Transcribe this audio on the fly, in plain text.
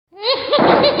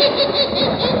The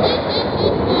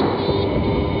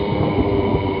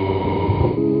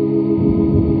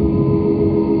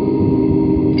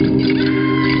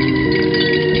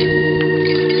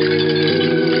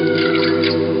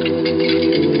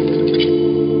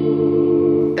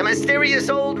Mysterious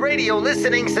Old Radio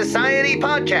Listening Society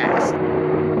podcast.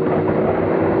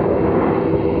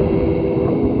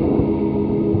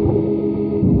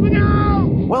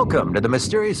 Welcome to the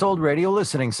Mysterious Old Radio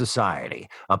Listening Society,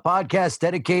 a podcast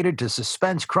dedicated to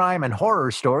suspense, crime, and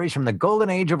horror stories from the golden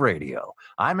age of radio.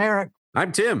 I'm Eric.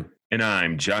 I'm Tim. And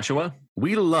I'm Joshua.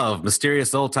 We love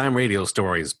mysterious old-time radio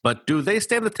stories, but do they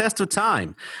stand the test of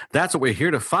time? That's what we're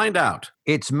here to find out.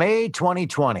 It's May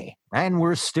 2020, and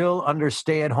we're still under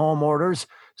stay-at-home orders,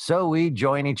 so we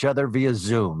join each other via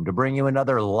Zoom to bring you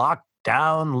another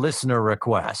lockdown listener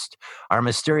request. Our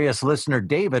mysterious listener,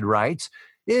 David, writes,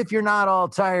 if you're not all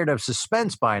tired of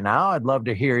suspense by now, I'd love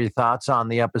to hear your thoughts on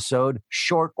the episode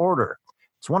Short Order.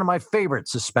 It's one of my favorite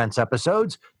suspense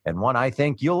episodes, and one I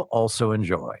think you'll also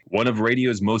enjoy. One of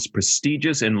radio's most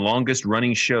prestigious and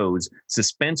longest-running shows,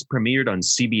 Suspense premiered on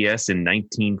CBS in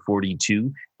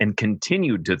 1942 and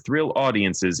continued to thrill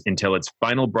audiences until its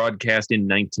final broadcast in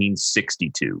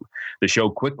 1962. The show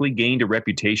quickly gained a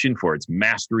reputation for its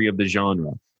mastery of the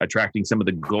genre, attracting some of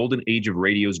the golden age of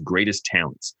radio's greatest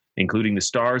talents, including the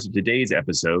stars of today's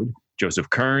episode, Joseph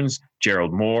Kearns,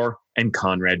 Gerald Moore, and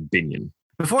Conrad Binion.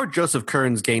 Before Joseph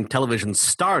Kearns gained television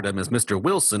stardom as Mr.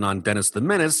 Wilson on Dennis the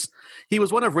Menace, he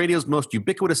was one of radio's most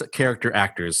ubiquitous character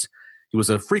actors. He was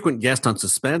a frequent guest on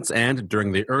Suspense and,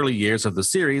 during the early years of the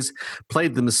series,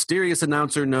 played the mysterious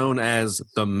announcer known as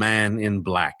the Man in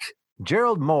Black.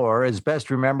 Gerald Moore is best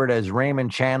remembered as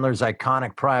Raymond Chandler's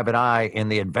iconic private eye in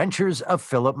The Adventures of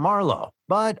Philip Marlowe,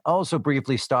 but also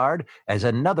briefly starred as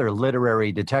another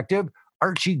literary detective,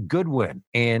 Archie Goodwin,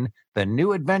 in The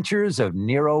New Adventures of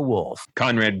Nero Wolfe.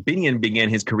 Conrad Binion began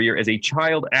his career as a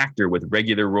child actor with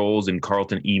regular roles in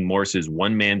Carlton E. Morse's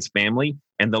One Man's Family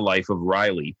and The Life of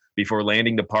Riley, before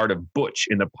landing the part of Butch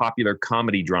in the popular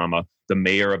comedy drama The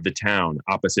Mayor of the Town,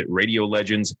 opposite radio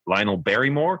legends Lionel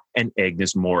Barrymore and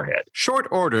Agnes Moorehead. Short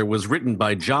Order was written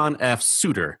by John F.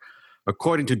 Suter.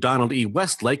 According to Donald E.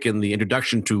 Westlake in the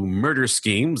introduction to Murder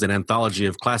Schemes, an anthology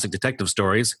of classic detective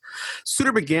stories,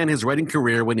 Suter began his writing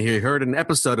career when he heard an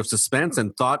episode of Suspense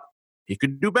and thought he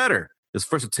could do better. His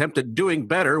first attempt at doing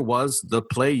better was the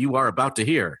play you are about to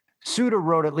hear. Suter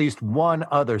wrote at least one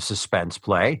other suspense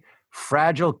play,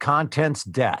 Fragile Contents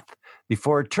Death,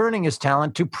 before turning his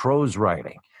talent to prose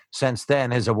writing. Since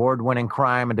then, his award-winning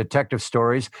crime and detective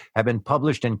stories have been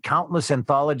published in countless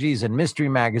anthologies and mystery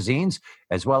magazines,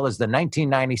 as well as the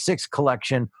 1996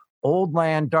 collection Old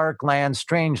Land, Dark Land,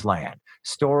 Strange Land,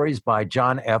 stories by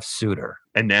John F. Suter.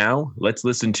 And now, let's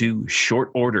listen to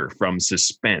Short Order from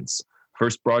Suspense,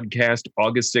 first broadcast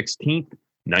August 16th,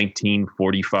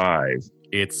 1945.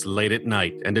 It's late at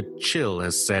night, and a chill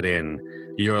has set in.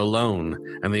 You're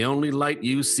alone, and the only light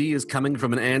you see is coming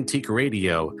from an antique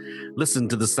radio. Listen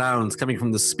to the sounds coming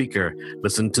from the speaker,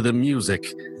 listen to the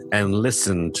music, and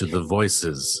listen to the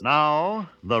voices. Now,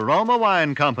 the Roma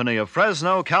Wine Company of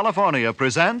Fresno, California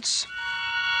presents...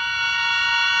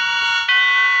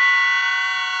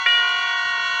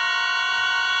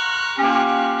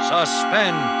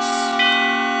 Suspense.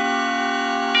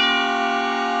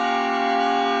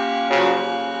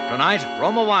 Tonight,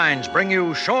 Roma Wines bring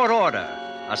you Short Order,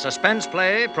 a suspense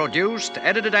play produced,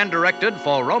 edited, and directed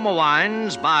for Roma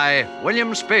Wines by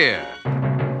William Spear.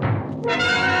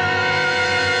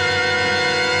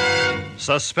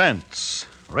 Suspense,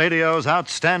 radio's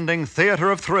outstanding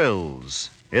theater of thrills,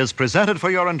 is presented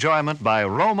for your enjoyment by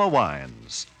Roma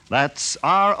Wines. That's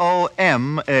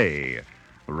R-O-M-A.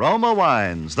 Roma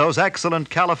Wines, those excellent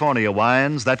California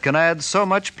wines that can add so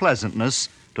much pleasantness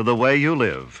to the way you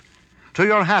live, to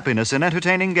your happiness in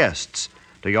entertaining guests,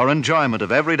 to your enjoyment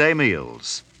of everyday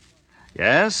meals.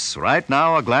 Yes, right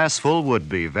now a glassful would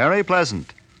be very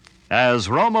pleasant, as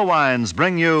Roma Wines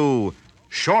bring you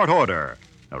Short Order,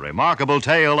 a remarkable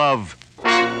tale of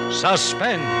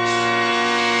suspense.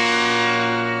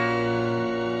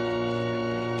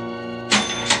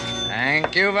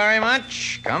 Thank you very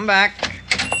much. Come back.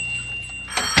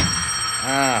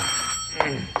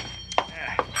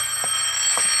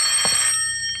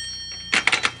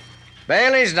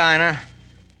 Bailey's Diner.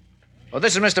 Well,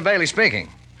 this is Mr. Bailey speaking.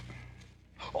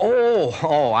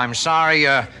 Oh, I'm sorry.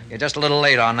 You're just a little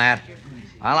late on that.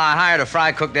 Well, I hired a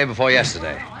fry cook day before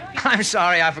yesterday. I'm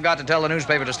sorry I forgot to tell the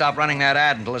newspaper to stop running that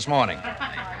ad until this morning.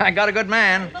 I got a good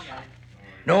man.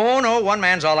 No, one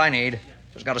man's all I need.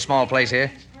 Just got a small place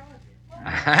here.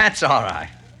 That's all right.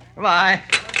 Goodbye.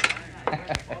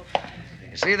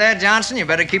 See that, Johnson? You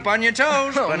better keep on your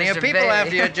toes. Oh, Plenty of Mr. people Bailey.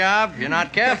 after your job. If you're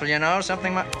not careful,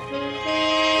 something might...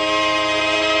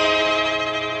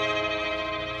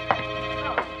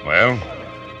 Well,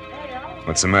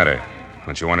 what's the matter?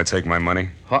 Don't you want to take my money?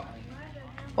 What?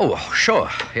 Oh, sure.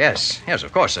 Yes,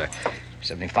 of course, sir.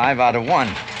 75 out of 1.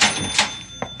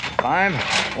 5,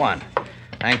 1.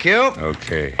 Thank you.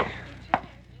 Okay.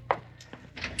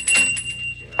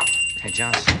 Hey,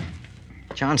 Johnson.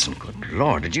 Johnson, good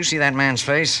Lord, did you see that man's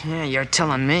face? Yeah, you're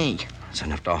telling me. It's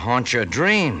enough to haunt your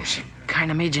dreams.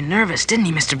 Kind of made you nervous, didn't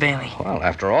he, Mr. Bailey? Well,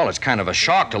 after all, it's kind of a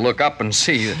shock to look up and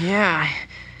see you. Yeah,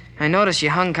 I noticed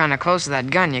you hung kind of close to that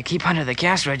gun you keep under the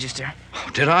cash register. Oh,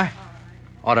 did I?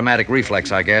 Automatic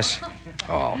reflex, I guess.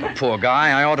 Oh, the poor guy.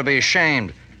 I ought to be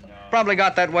ashamed. Probably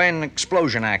got that way in an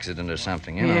explosion accident or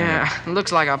something, Yeah,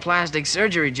 looks like a plastic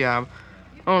surgery job.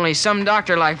 Only some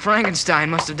doctor like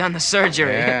Frankenstein must have done the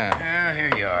surgery. Yeah. Well,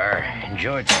 here you are.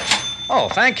 Enjoy this. Oh,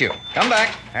 thank you. Come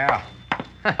back. Yeah.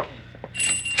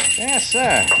 Yes,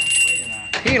 sir.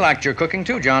 He liked your cooking,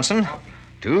 too, Johnson.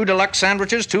 2 deluxe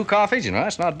sandwiches, 2 coffees.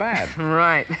 That's not bad.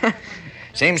 Right.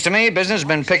 Seems to me business has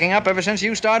been picking up ever since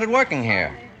you started working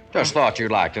here. Just thought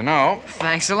you'd like to know.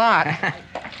 Thanks a lot.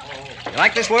 You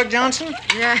like this work, Johnson?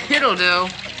 Yeah, it'll do.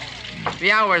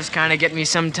 The hours kind of get me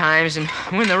sometimes, and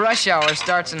when the rush hour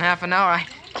starts in half an hour, I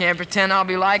can't pretend I'll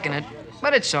be liking it.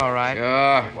 But it's all right.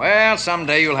 Sure. Well,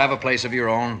 someday you'll have a place of your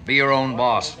own. Be your own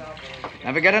boss.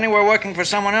 Never get anywhere working for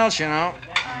someone else, Well,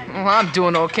 I'm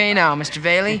doing okay now, Mr.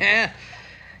 Bailey. Yeah.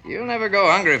 You'll never go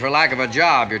hungry for lack of a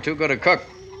job. You're too good a cook.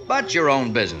 But your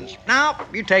own business. Now,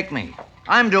 you take me.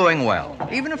 I'm doing well,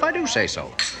 even if I do say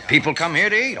so. People come here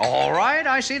to eat. All right,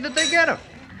 I see that they get it.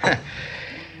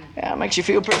 Yeah, it makes you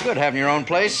feel pretty good having your own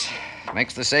place.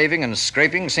 Makes the saving and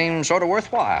scraping seem sort of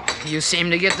worthwhile. You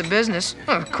seem to get the business.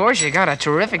 Well, of course, you got a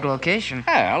terrific location.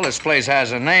 Well, this place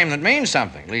has a name that means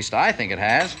something. At least I think it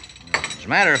has. As a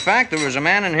matter of fact, there was a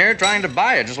man in here trying to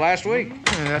buy it just last week.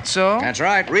 That's so? That's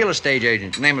right. Real estate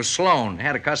agent. Name was Sloan.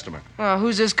 Had a customer. Well,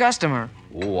 who's this customer?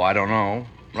 Oh, I don't know.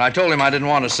 But I told him I didn't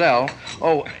want to sell.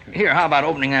 Oh, here, how about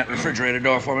opening that refrigerator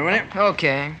door for me, will you?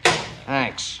 Okay.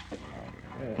 Thanks.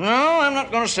 No, I'm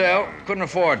not going to sell. Couldn't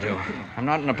afford to. I'm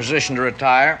not in a position to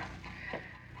retire.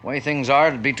 The way things are,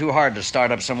 it'd be too hard to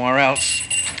start up somewhere else.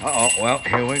 Uh-oh, well,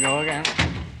 here we go again.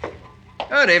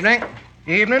 Good evening.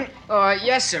 Evening.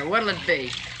 Yes, sir. What'll it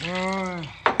be?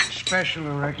 Special,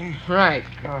 I reckon. Right.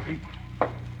 Coffee.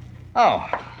 Oh,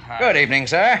 good evening,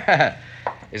 sir.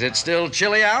 Is it still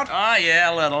chilly out? Oh,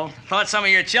 yeah, a little. Thought some of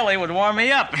your chili would warm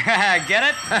me up. Get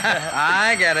it?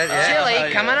 I get it, yeah.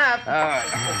 Chili, coming up. All right.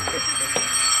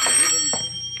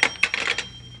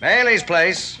 Bailey's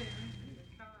place.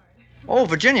 Oh,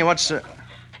 Virginia, what's...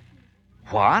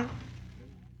 What?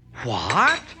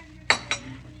 What?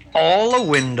 All the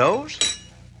windows?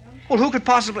 Well, who could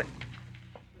possibly...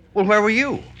 Well, where were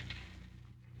you?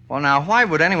 Well, now, why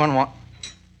would anyone want...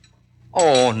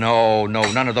 Oh, no,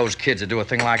 none of those kids would do a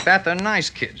thing like that. They're nice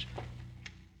kids.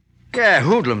 Yeah,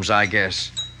 hoodlums, I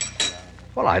guess.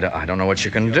 Well, I don't know what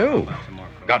you can do.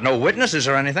 Got no witnesses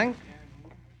or anything?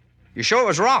 You sure it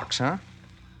was rocks, huh?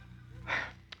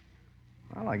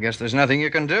 Well, I guess there's nothing you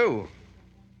can do.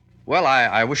 Well,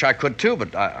 I wish I could, too,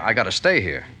 but I got to stay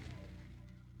here.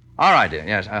 All right, dear,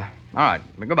 yes. All right,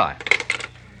 goodbye.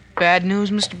 Bad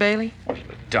news, Mr. Bailey?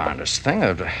 Darndest thing.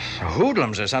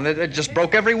 Hoodlums or something. They just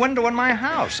broke every window in my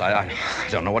house. I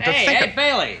don't know what to think Hey, of.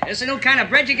 Bailey, this the new kind of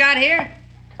bread you got here?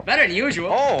 Better than usual.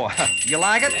 Oh, you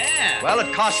like it? Yeah. Well,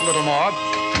 it costs a little more.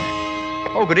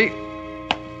 Oh, good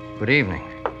evening.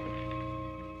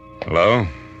 Hello?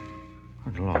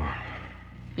 Good Lord.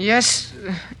 Yes.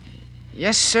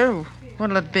 Yes, sir.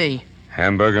 What'll it be?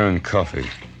 Hamburger and coffee.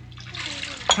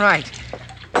 Right.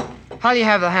 How do you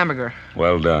have the hamburger?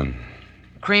 Well done.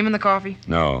 Cream in the coffee?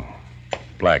 No.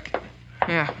 Black.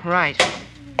 Yeah, right.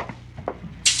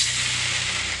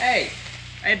 Hey,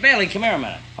 Bailey, come here a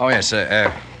minute. Oh, yes,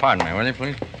 pardon me, will you,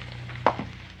 please?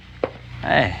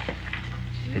 Hey,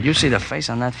 did you see the face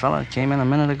on that fella that came in a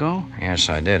minute ago? Yes,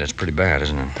 I did. It's pretty bad,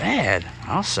 isn't it? Bad,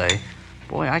 I'll say.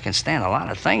 Boy, I can stand a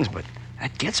lot of things, but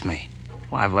that gets me.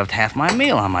 Well, I've left half my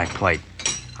meal on my plate.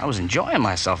 I was enjoying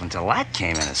myself until that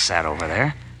came in and sat over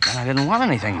there. Then I didn't want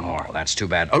anything more. Oh, that's too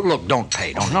bad. Oh, look, don't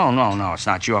pay. Don't. No. It's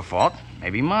not your fault.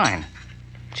 Maybe mine.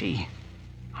 Gee,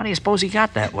 how do you suppose he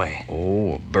got that way?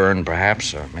 Oh, a burn,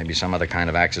 perhaps, or maybe some other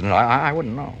kind of accident. I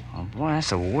wouldn't know. Oh, boy,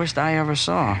 that's the worst I ever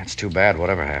saw. It's too bad,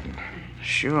 whatever happened.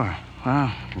 Sure.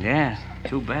 Well, yeah,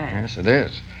 too bad. Yes, it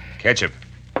is. Ketchup.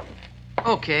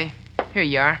 Okay. Here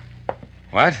you are.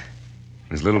 What?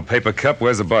 This little paper cup,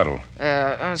 where's the bottle?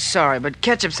 Sorry, but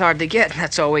ketchup's hard to get.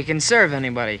 That's all we can serve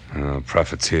anybody. Oh,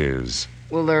 profiteers.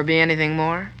 Will there be anything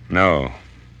more? No.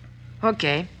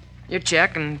 Okay. Your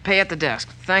check and pay at the desk.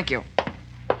 Thank you.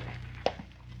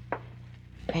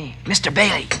 Hey, Mr.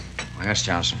 Bailey. Yes,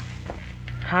 Johnson.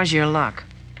 How's your luck?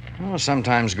 Well,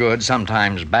 sometimes good,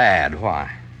 sometimes bad. Why?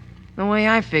 The way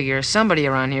I figure, somebody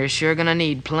around here is sure gonna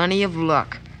need plenty of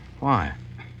luck. Why?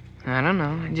 I don't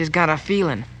know. I just got a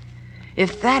feeling.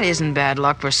 If that isn't bad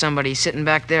luck for somebody sitting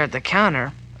back there at the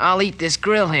counter, I'll eat this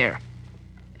grill here.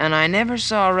 And I never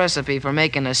saw a recipe for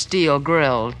making a steel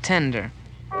grill tender.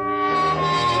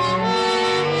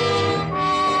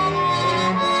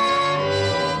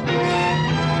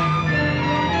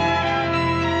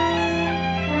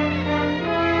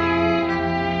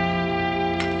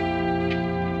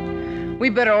 We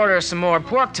better order some more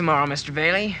pork tomorrow, Mr.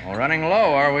 Bailey. Well, running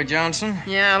low, are we, Johnson?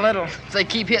 Yeah, a little. If they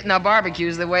keep hitting our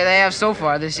barbecues the way they have so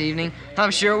far this evening, I'm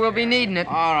sure we'll be needing it.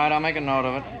 All right, I'll make a note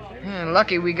of it. Yeah,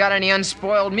 lucky we got any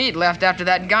unspoiled meat left after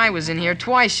that guy was in here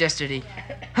twice yesterday.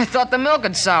 I thought the milk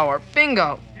had sour.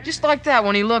 Bingo. Just like that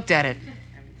when he looked at it.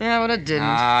 Yeah, but it didn't.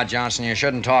 Ah, Johnson, you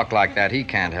shouldn't talk like that. He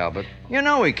can't help it. You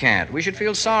know he can't. We should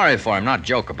feel sorry for him, not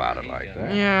joke about it like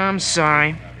that. Yeah, I'm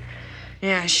sorry.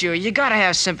 Yeah, sure. You gotta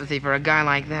have sympathy for a guy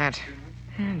like that.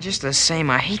 Just the same,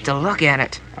 I hate to look at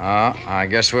it. I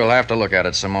guess we'll have to look at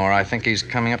it some more. I think he's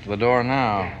coming up to the door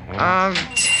now.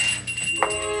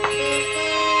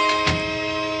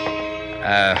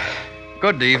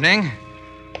 Good evening.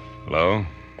 Hello?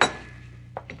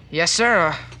 Yes,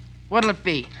 sir. What'll it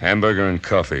be? Hamburger and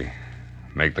coffee.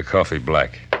 Make the coffee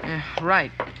black.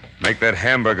 Right. Make that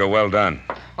hamburger well done.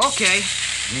 Okay.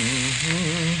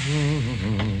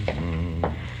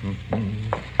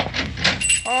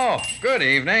 Oh, good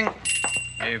evening.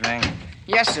 Evening.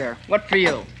 Yes, sir. What for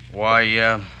you?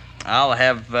 Why, I'll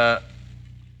have,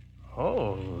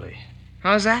 holy.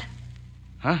 How's that?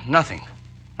 Huh? Nothing.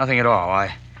 Nothing at all.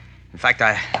 In fact,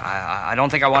 I don't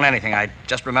think I want anything. I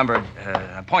just remembered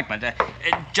an appointment.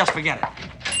 Just forget it.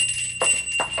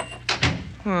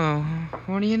 Oh,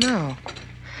 what do you know?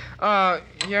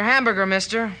 Your hamburger,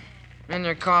 mister. And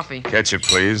your coffee. Ketchup,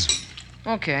 please.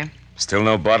 Okay. Still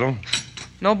no bottle?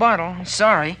 No bottle.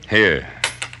 Sorry. Here.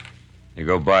 You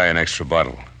go buy an extra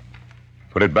bottle.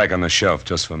 Put it back on the shelf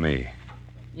just for me.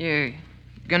 You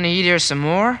gonna eat here some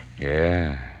more?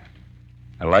 Yeah.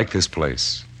 I like this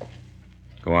place.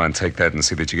 Go on, take that and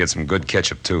see that you get some good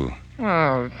ketchup, too.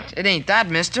 Oh, it ain't that,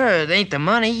 mister. It ain't the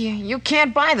money. You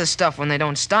can't buy the stuff when they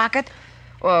don't stock it.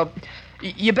 Well,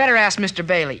 you better ask Mr.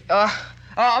 Bailey.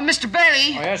 Mr.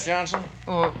 Bailey! Oh, yes, Johnson?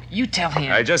 Oh, you tell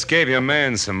him. I just gave your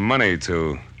man some money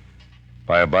to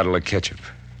buy a bottle of ketchup.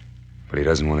 But he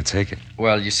doesn't want to take it.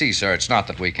 Well, you see, sir, it's not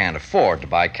that we can't afford to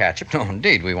buy ketchup. No,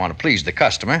 indeed, we want to please the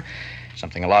customer.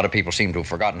 Something a lot of people seem to have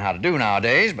forgotten how to do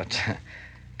nowadays, but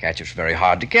ketchup's very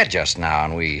hard to get just now,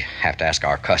 and we have to ask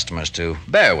our customers to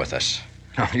bear with us.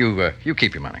 You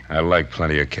keep your money. I like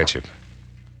plenty of ketchup.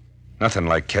 Nothing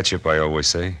like ketchup, I always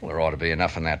say. Well, there ought to be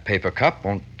enough in that paper cup.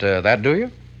 Won't that do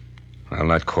you? Well,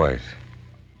 not quite.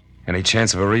 Any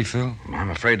chance of a refill?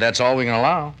 I'm afraid that's all we can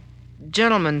allow.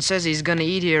 Gentleman says he's gonna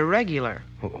eat here regular.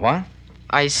 What?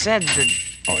 I said that...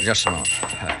 Oh, just a moment.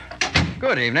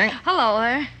 Good evening. Hello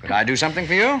there. Could I do something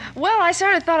for you? Well, I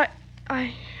sort of thought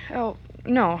Oh,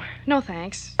 no. No,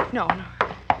 thanks. No.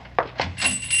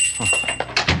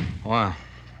 Well,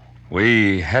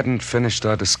 we hadn't finished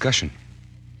our discussion.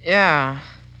 Yeah.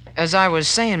 As I was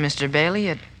saying, Mr.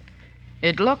 Bailey,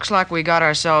 it looks like we got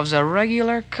ourselves a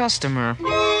regular customer.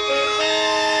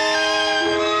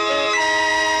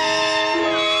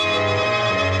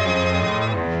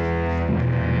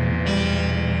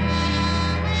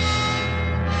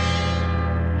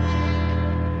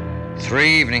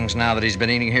 Three evenings now that he's been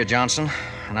eating here, Johnson,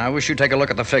 and I wish you'd take a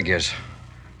look at the figures.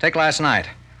 Take last night.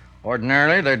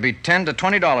 Ordinarily, there'd be $10 to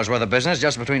 $20 worth of business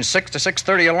just between 6 to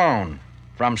 6:30 alone.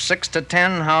 From 6 to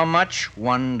 10, how much?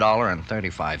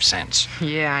 $1.35.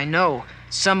 Yeah, I know.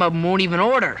 Some of them won't even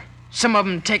order. Some of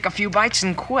them take a few bites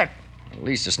and quit. At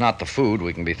least it's not the food.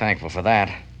 We can be thankful for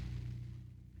that.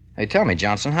 Hey, tell me,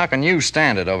 Johnson, how can you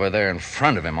stand it over there in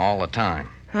front of him all the time?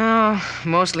 Oh,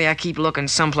 mostly I keep looking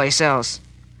someplace else.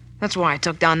 That's why I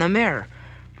took down the mirror.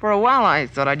 For a while, I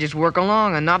thought I'd just work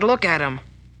along and not look at him.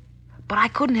 But I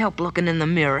couldn't help looking in the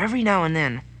mirror every now and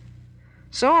then.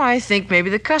 So I think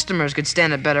maybe the customers could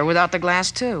stand it better without the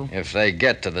glass, too. If they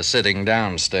get to the sitting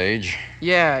down stage.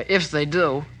 Yeah, if they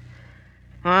do.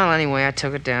 Well, anyway, I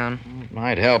took it down. It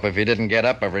might help if you didn't get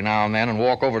up every now and then and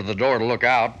walk over to the door to look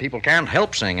out. People can't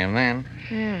help singing then.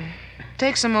 Yeah.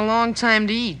 Takes them a long time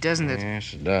to eat, doesn't it?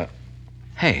 Yes, it does.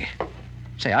 Hey,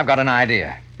 say, I've got an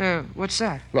idea. What's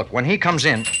that? Look, when he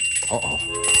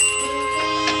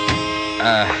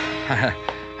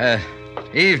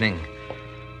Evening.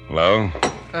 Hello?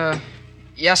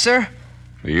 Yes, sir?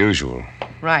 The usual.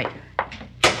 Right.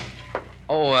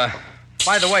 Oh,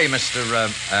 by the way, Mr.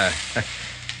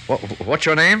 What's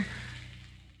your name?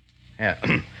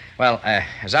 Yeah. Well,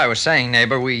 as I was saying,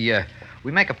 neighbor, we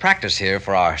make a practice here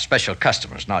for our special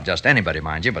customers. Not just anybody,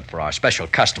 mind you, but for our special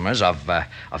customers of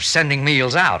sending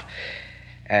meals out.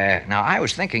 Now, I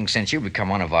was thinking, since you've become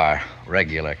one of our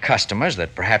regular customers,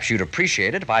 that perhaps you'd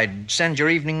appreciate it if I'd send your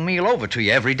evening meal over to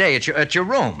you every day at your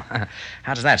room.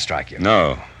 How does that strike you?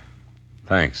 No.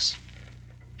 Thanks.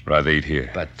 Rather eat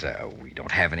here. But we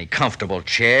don't have any comfortable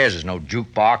chairs. There's no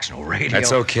jukebox, no radio.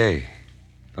 That's okay.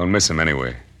 Don't miss him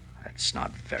anyway. It's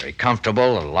not very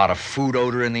comfortable. A lot of food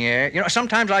odor in the air. You know,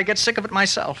 sometimes I get sick of it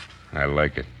myself. I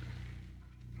like it.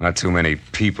 Not too many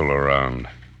people around.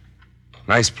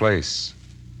 Nice place.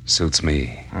 Suits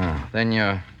me. Oh, then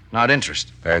you're not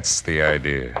interested. That's the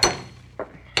idea.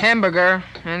 Hamburger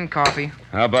and coffee.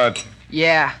 How about...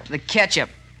 Yeah, the ketchup.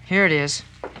 Here it is.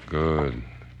 Good.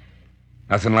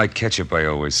 Nothing like ketchup, I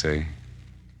always say.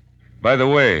 By the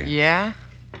way... Yeah?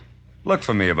 Look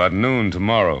for me about noon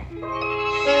tomorrow.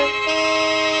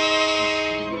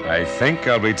 I think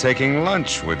I'll be taking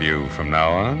lunch with you from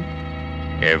now on.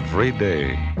 Every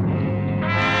day.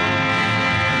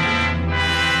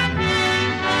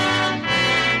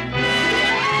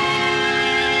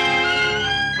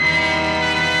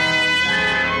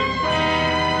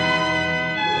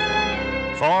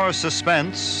 For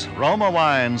Suspense, Roma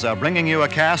Wines are bringing you a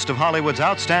cast of Hollywood's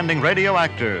outstanding radio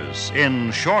actors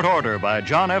in short order by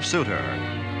John F. Suter.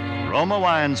 Roma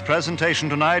Wines' presentation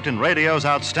tonight in radio's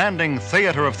outstanding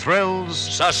theater of thrills,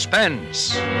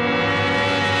 Suspense.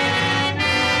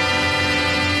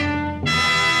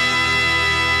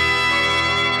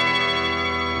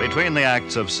 Between the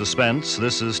acts of Suspense,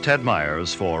 this is Ted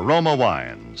Myers for Roma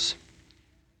Wines.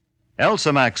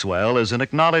 Elsa Maxwell is an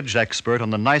acknowledged expert on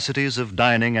the niceties of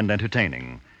dining and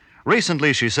entertaining.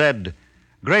 Recently, she said,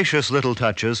 "Gracious little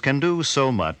touches can do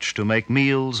so much to make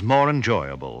meals more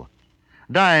enjoyable.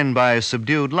 Dine by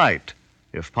subdued light.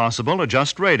 If possible,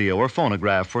 adjust radio or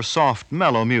phonograph for soft,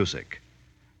 mellow music.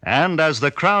 And as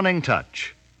the crowning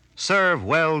touch, serve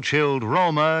well-chilled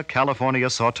Roma California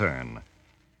Sauterne."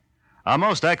 A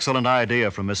most excellent idea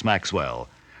from Miss Maxwell.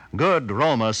 Good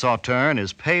Roma Sauterne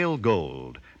is pale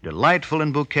gold, delightful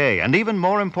in bouquet, and even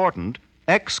more important,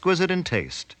 exquisite in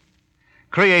taste.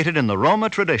 Created in the Roma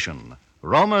tradition,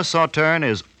 Roma Sauterne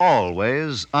is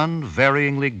always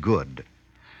unvaryingly good.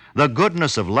 The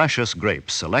goodness of luscious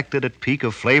grapes selected at peak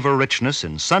of flavor richness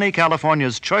in sunny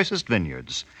California's choicest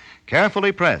vineyards,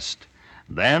 carefully pressed,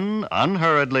 then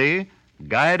unhurriedly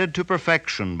guided to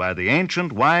perfection by the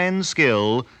ancient wine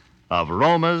skill of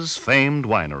Roma's famed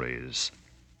wineries.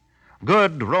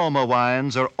 Good Roma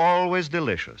wines are always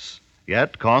delicious,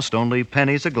 yet cost only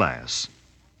pennies a glass.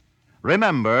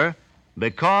 Remember,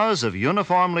 because of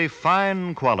uniformly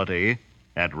fine quality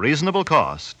at reasonable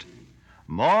cost,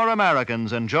 more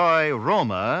Americans enjoy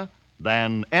Roma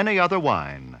than any other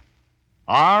wine.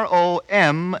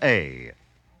 R-O-M-A,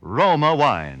 Roma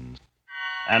Wines.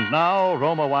 And now,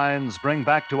 Roma Wines bring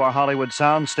back to our Hollywood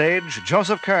soundstage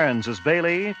Joseph Kearns as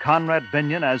Bailey, Conrad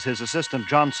Binion as his assistant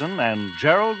Johnson, and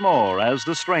Gerald Moore as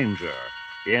the stranger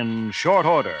in Short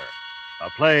Order, a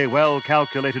play well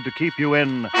calculated to keep you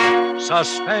in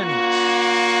Suspense.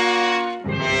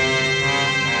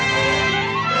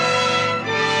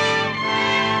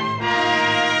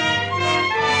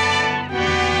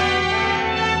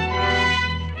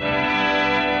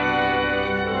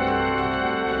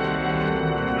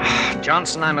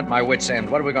 Johnson, I'm at my wit's end.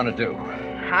 What are we going to do?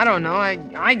 I don't know.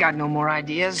 I got no more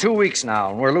ideas. 2 weeks now,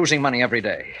 and we're losing money every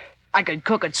day. I could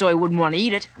cook it so I wouldn't want to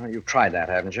eat it. Well, you've tried that,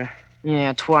 haven't you?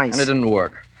 Yeah, twice. And it didn't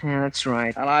work. Yeah, that's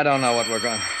right. Well, I don't know what we're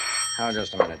going to... Oh,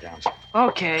 just a minute, Johnson.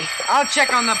 Okay. I'll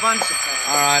check on the bun supply.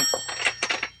 All right.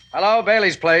 Hello,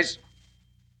 Bailey's place.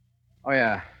 Oh,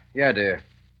 yeah. Yeah, dear.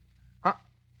 Huh?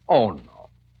 Oh, no.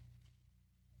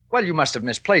 Well, you must have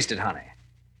misplaced it, honey.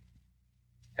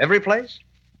 Every place?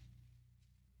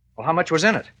 Well, how much was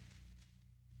in it?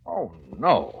 Oh,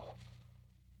 no.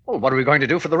 Well, what are we going to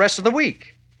do for the rest of the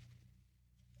week?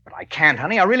 But I can't,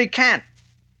 honey. I really can't.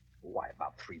 Why,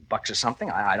 about $3 or something?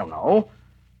 I don't know.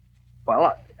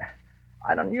 Well,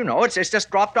 I don't... You know, it's just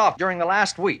dropped off during the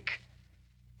last week.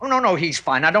 Oh, no, he's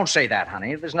fine. Now, don't say that,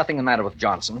 honey. There's nothing the matter with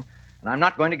Johnson. And I'm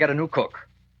not going to get a new cook.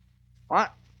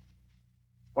 What?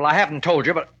 Well, I haven't told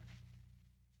you, but...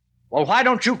 Well, why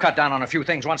don't you cut down on a few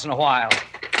things once in a while?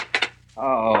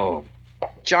 Oh,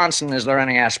 Johnson, is there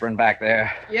any aspirin back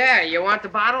there? Yeah, you want the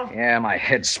bottle? Yeah, my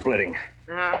head's splitting.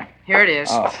 Here it is.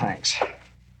 Oh, thanks.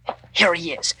 Here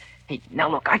he is. Hey, now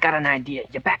look, I got an idea.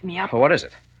 You back me up? What is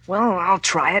it? Well, I'll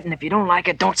try it, and if you don't like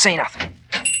it, don't say nothing.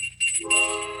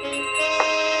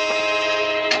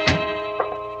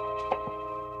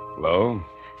 Hello?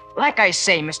 Like I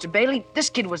say, Mr. Bailey, this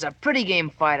kid was a pretty game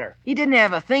fighter. He didn't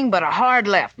have a thing but a hard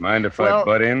left. Mind if I Well-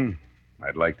 butt in?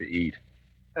 I'd like to eat.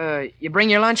 You bring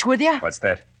your lunch with you? What's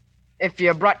that? If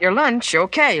you brought your lunch,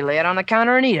 okay, lay it on the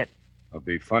counter and eat it. Don't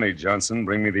be funny, Johnson.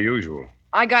 Bring me the usual.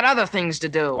 I got other things to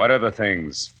do. What other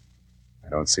things? I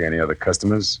don't see any other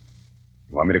customers.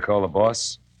 You want me to call the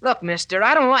boss? Look, mister,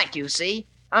 I don't like you, see?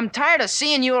 I'm tired of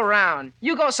seeing you around.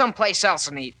 You go someplace else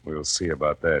and eat. We'll see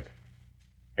about that.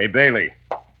 Hey, Bailey.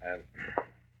 Yes,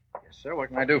 sir. What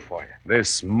can I do for you?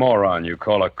 This moron you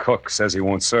call a cook says he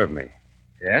won't serve me.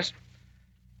 Yes?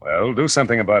 Well, do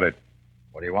something about it.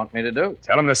 What do you want me to do?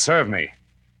 Tell him to serve me.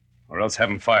 Or else have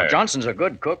him fired. Johnson's a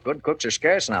good cook. Good cooks are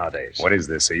scarce nowadays. What is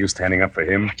this? Are you standing up for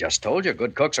him? I just told you,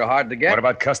 good cooks are hard to get. What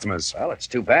about customers? Well, it's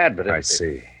too bad, but I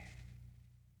see.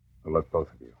 Well, look,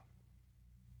 both of you.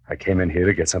 I came in here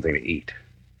to get something to eat.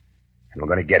 And we're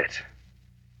going to get it.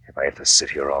 If I have to sit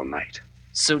here all night.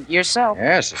 Suit yourself.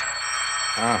 Yes.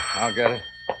 I'll get it.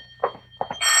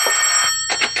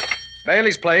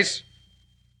 Bailey's place.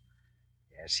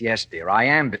 Yes, dear, I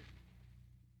am.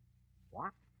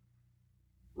 What?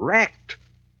 Wrecked?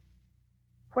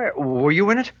 Where? Were you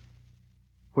in it?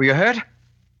 Were you hurt?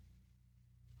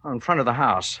 Oh, in front of the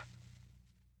house.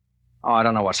 Oh, I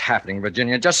don't know what's happening,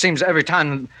 Virginia. It just seems every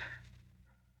time.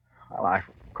 Well,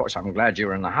 of course, I'm glad you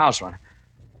were in the house when.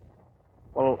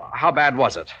 Well, how bad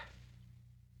was it?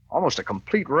 Almost a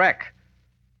complete wreck.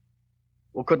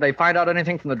 Well, could they find out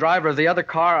anything from the driver of the other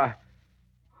car?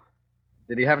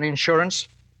 Did he have any insurance?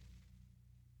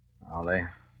 Oh, they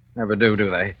never do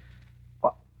they?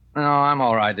 Well, no, I'm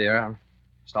all right, dear. I'm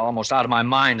just almost out of my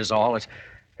mind is all. It's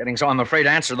getting so I'm afraid to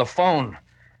answer the phone.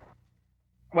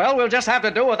 Well, we'll just have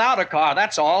to do without a car,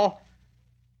 that's all.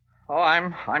 Oh,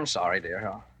 I'm sorry,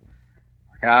 dear.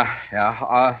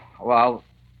 Yeah. Well, I'll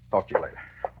talk to you later.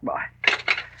 Bye.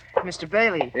 Mr.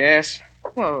 Bailey. Yes?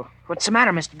 Whoa, what's the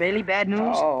matter, Mr. Bailey? Bad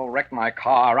news? Oh, wrecked my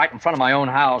car right in front of my own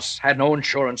house. Had no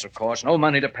insurance, of course. No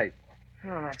money to pay.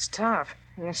 Oh, that's tough.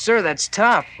 Yes, sir, that's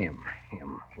tough. Him.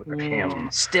 Look at him.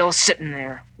 Still sitting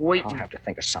there, waiting. I'll have to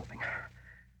think of something.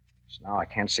 So now I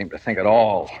can't seem to think at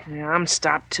all. Yeah, I'm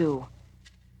stopped, too.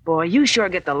 Boy, you sure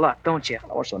get the luck, don't you?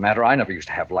 What's the matter? I never used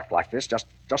to have luck like this.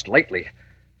 Just lately.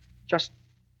 Just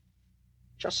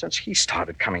since he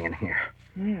started coming in here.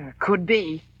 Yeah, could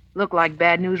be. Looked like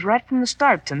bad news right from the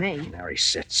start to me. And there he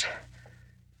sits.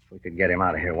 If we could get him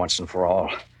out of here once and for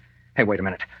all. Hey, wait a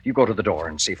minute. You go to the door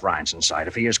and see if Ryan's inside.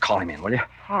 If he is, call him in, will you?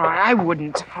 All right, I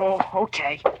wouldn't. Oh,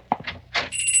 okay.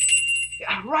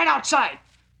 Right outside.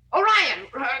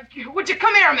 Orion, would you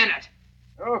come here a minute?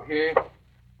 Okay.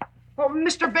 Oh,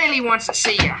 Mr. Bailey wants to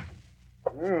see you.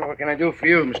 What can I do for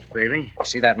you, Mr. Bailey?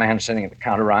 See that man sitting at the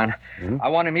counter, Ryan? I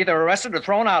want him either arrested or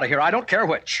thrown out of here. I don't care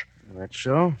which. That's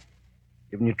so?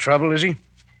 Giving you trouble, is he?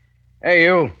 Hey,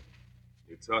 you.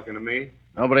 You talking to me?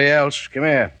 Nobody else. Come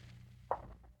here.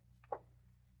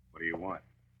 What do you want?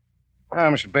 Now,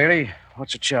 Mr. Bailey,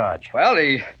 what's the charge? Well,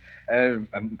 he,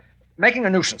 making a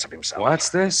nuisance of himself. What's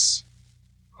this?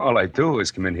 All I do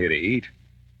is come in here to eat.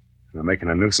 And I'm making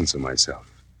a nuisance of myself.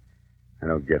 I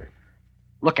don't get it.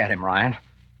 Look at him, Ryan.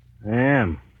 I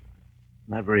am.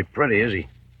 Not very pretty, is he?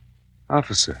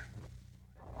 Officer,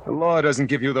 the law doesn't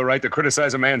give you the right to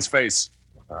criticize a man's face.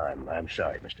 I'm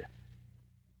sorry, mister.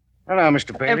 Hello,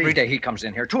 Mr. Bailey. Every day he comes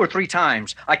in here 2 or 3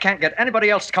 times. I can't get anybody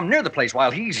else to come near the place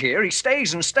while he's here. He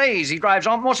stays and stays. He drives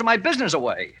all most of my business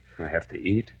away. I have to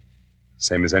eat.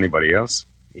 Same as anybody else.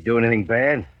 You do anything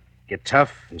bad? Get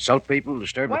tough, insult people,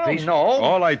 disturb the peace? No.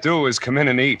 All I do is come in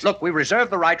and eat. Look, we reserve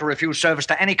the right to refuse service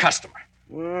to any customer.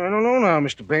 Well, I don't know now,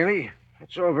 Mr. Bailey.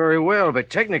 That's all very well, but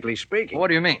technically speaking... What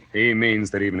do you mean? He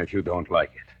means that even if you don't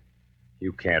like it,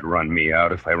 you can't run me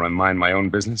out if I mind my own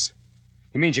business.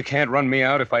 He means you can't run me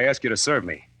out if I ask you to serve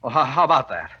me. Well, how about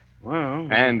that? Well...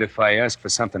 And if I ask for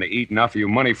something to eat and offer you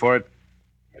money for it,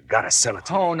 you gotta sell it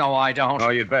to me. Oh, no, I don't. Oh,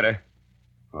 you'd better.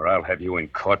 Or I'll have you in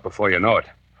court before you know it.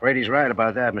 Afraid he's right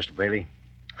about that, Mr. Bailey.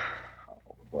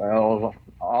 Well,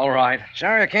 all right.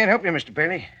 Sorry I can't help you, Mr.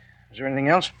 Bailey. Is there anything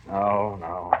else? No.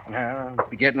 No,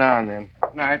 be getting on then.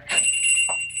 Night.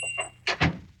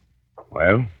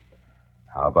 Well,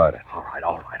 how about it? All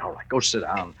right. Go sit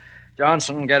down.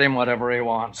 Johnson, get him whatever he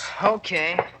wants.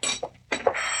 Okay.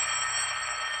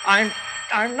 I'm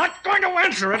not going to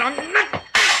answer it. I'm not...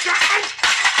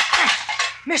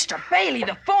 Mr. Bailey,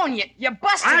 the phone, you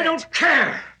busted I it. don't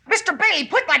care. Mr. Bailey,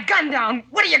 put that gun down.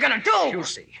 What are you gonna do? You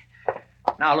see.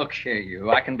 Now, look here, you.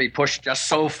 I can be pushed just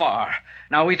so far.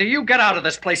 Now, either you get out of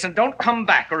this place and don't come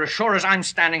back, or as sure as I'm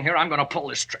standing here, I'm going to pull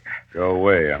this trigger. Go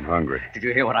away. I'm hungry. Did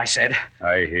you hear what I said?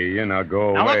 I hear you. Now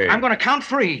go Now, away. look, I'm going to count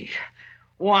 3.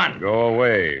 1. Go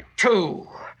away. 2.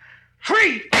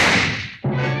 3!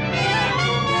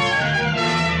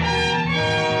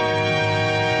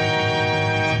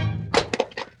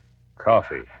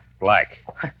 Coffee. Black.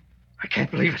 I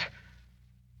can't believe it.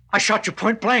 I shot you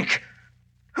point blank.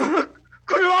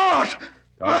 Good Lord!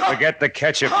 Don't forget the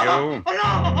ketchup, you. No!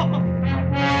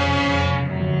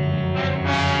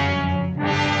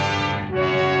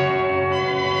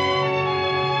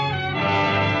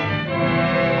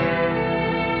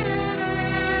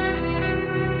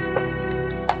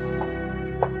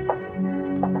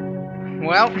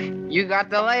 Well, you got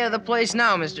the lay of the place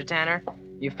now, Mr. Tanner.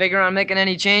 You figure on making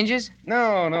any changes?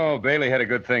 No. Bailey had a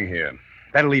good thing here.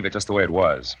 Better leave it just the way it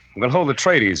was. We'll hold the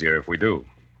trade easier if we do.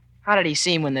 How did he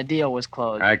seem when the deal was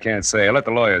closed? I can't say. I'll let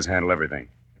the lawyers handle everything.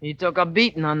 He took a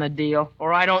beating on the deal,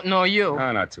 or I don't know you.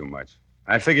 Oh, not too much.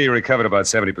 I figure he recovered about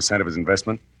 70% of his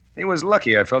investment. He was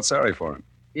lucky. I felt sorry for him.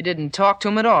 You didn't talk to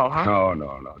him at all, huh? Oh,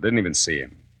 no. Didn't even see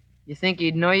him. You think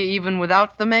he'd know you even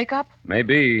without the makeup?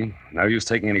 Maybe. No use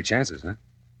taking any chances, huh?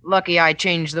 Lucky I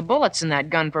changed the bullets in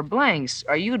that gun for blanks,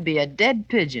 or you'd be a dead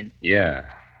pigeon. Yeah,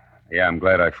 I'm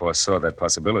glad I foresaw that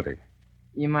possibility.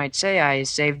 You might say I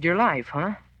saved your life,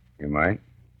 huh? You might.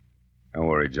 Don't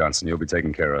worry, Johnson. You'll be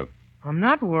taken care of. I'm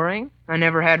not worrying. I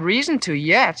never had reason to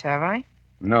yet, have I?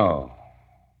 No.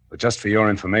 But just for your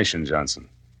information, Johnson,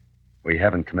 we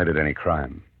haven't committed any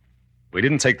crime. We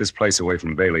didn't take this place away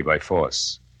from Bailey by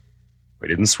force. We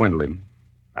didn't swindle him.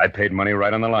 I paid money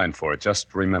right on the line for it.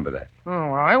 Just remember that.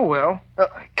 Oh, I will.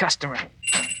 Customer.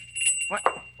 What?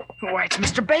 Why, it's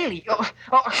Mr. Bailey.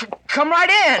 Oh, come right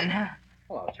in.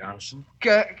 Hello, Johnson.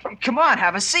 Come on,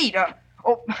 have a seat.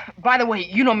 By the way,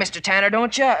 you know Mr. Tanner,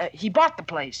 don't you? He bought the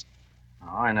place.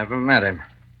 Oh, I never met him.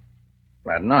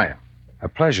 Glad to know you. A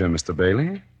pleasure, Mr.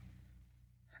 Bailey.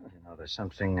 You know, there's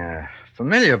something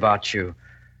familiar about you.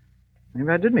 Maybe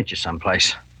I did meet you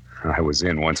someplace. I was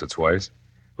in once or twice.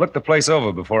 Looked the place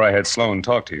over before I had Sloan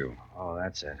talk to you. Oh,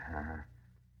 that's it.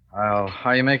 Well,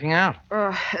 how are you making out?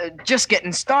 Just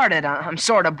getting started. I'm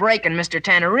sort of breaking Mr.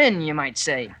 Tanner in, you might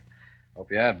say.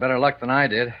 Hope you had better luck than I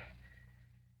did.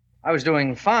 I was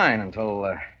doing fine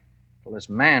until this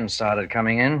man started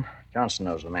coming in. Johnson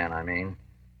knows the man I mean.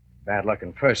 Bad luck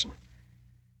in person.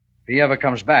 If he ever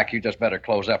comes back, you just better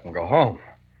close up and go home.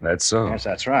 That's so? Yes,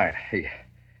 that's right.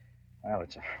 Well,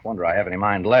 it's a wonder I have any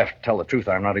mind left. Tell the truth,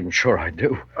 I'm not even sure I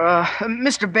do.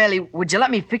 Mr. Bailey, would you let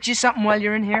me fix you something while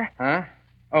you're in here? Huh?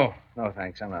 Oh, no,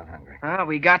 thanks. I'm not hungry.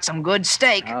 We got some good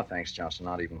steak. Oh, thanks, Johnson.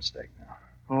 Not even steak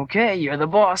now. Okay, you're the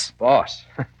boss. Boss?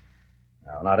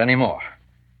 No, not anymore.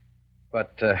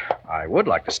 But I would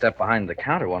like to step behind the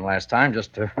counter one last time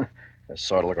just to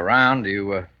sort of look around. Do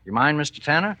you mind, Mr.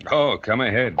 Tanner? Oh, come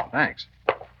ahead. Thanks.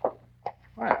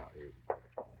 Well, you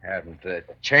haven't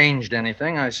changed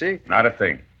anything, I see. Not a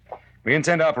thing. We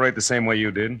intend to operate the same way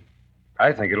you did.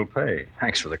 I think it'll pay.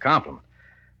 Thanks for the compliment.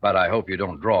 But I hope you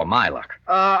don't draw my luck.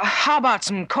 How about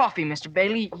some coffee, Mr.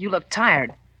 Bailey? You look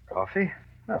tired. Coffee?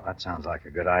 Well, that sounds like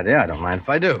a good idea. I don't mind if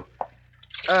I do.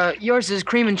 Yours is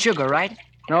cream and sugar, right?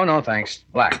 No, thanks.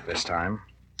 Black this time.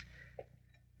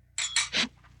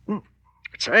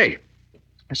 Say,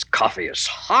 this coffee is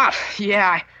hot.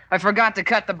 Yeah, I forgot to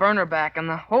cut the burner back, and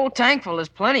the whole tankful is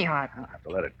plenty hot. I'll have to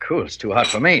let it cool. It's too hot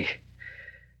for me.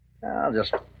 Well,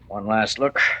 just one last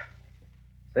look.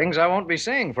 Things I won't be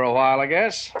seeing for a while, I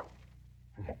guess.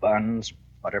 Buns,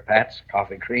 butter pats,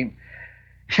 coffee cream.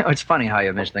 You know, it's funny how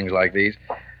you miss things like these.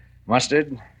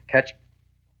 Mustard, ketchup.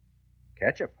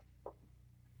 Ketchup?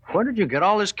 Where did you get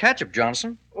all this ketchup,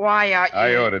 Johnson? Why,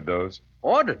 I ordered those.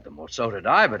 Ordered them? Well, so did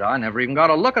I, but I never even got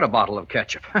a look at a bottle of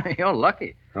ketchup. You're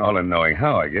lucky. All in knowing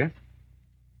how, I guess.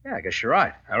 Yeah, I guess you're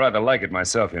right. I rather like it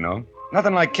myself, you know.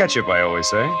 Nothing like ketchup, I always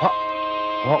say.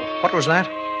 What was that?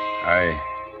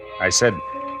 I said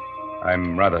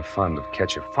I'm rather fond of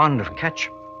ketchup. Fond of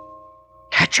ketchup?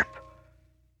 Ketchup?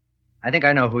 I think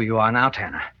I know who you are now,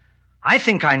 Tanner. I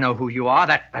think I know who you are.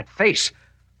 That face.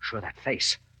 Sure, that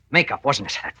face. Makeup, wasn't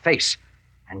it? That face.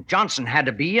 And Johnson had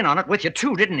to be in on it with you,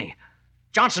 too, didn't he?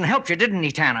 Johnson helped you, didn't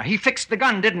he, Tanner? He fixed the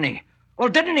gun, didn't he? Well,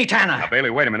 didn't he, Tanner? Now, Bailey,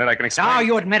 wait a minute. I can explain. Now,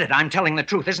 you admit it. I'm telling the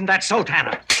truth. Isn't that so,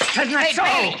 Tanner? Isn't that so?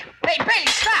 Hey, Bailey,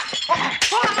 stop!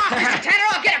 Hold him off, Mr. Tanner.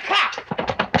 I'll get a cop.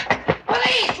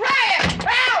 Police, riot!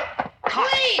 Help!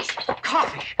 Police!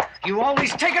 Coffee. You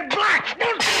always take it black.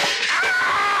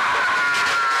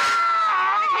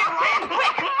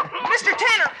 Mr.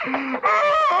 Tanner!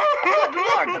 Good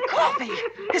Lord, the coffee!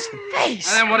 His face!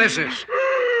 And then what is this?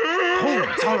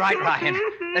 Oh, it's all right, Ryan.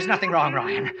 There's nothing wrong,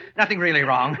 Ryan. Nothing really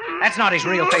wrong. That's not his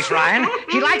real face, Ryan.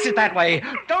 He likes it that way.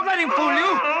 Don't let him fool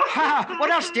you.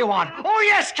 What else do you want? Oh,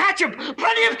 yes, ketchup.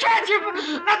 Plenty of ketchup.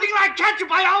 Nothing like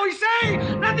ketchup, I always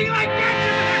say. Nothing like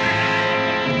ketchup.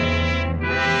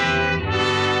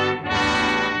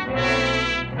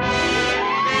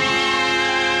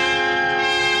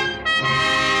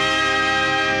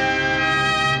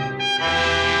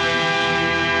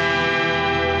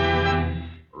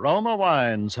 Roma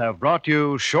Wines have brought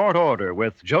you Short Order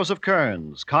with Joseph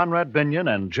Kearns, Conrad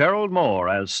Binion, and Gerald Moore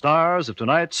as stars of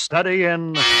tonight's study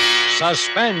in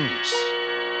Suspense.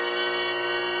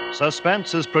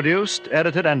 Suspense is produced,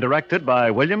 edited, and directed by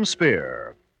William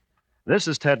Spear. This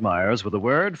is Ted Myers with a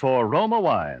word for Roma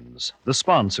Wines, the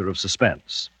sponsor of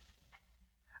Suspense.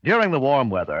 During the warm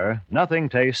weather, nothing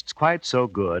tastes quite so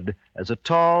good as a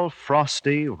tall,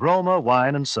 frosty Roma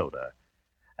wine and soda.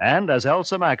 And as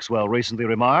Elsa Maxwell recently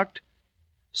remarked,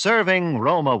 serving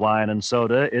Roma wine and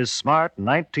soda is smart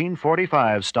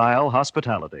 1945-style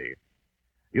hospitality.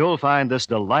 You'll find this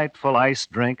delightful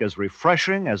iced drink as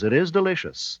refreshing as it is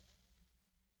delicious.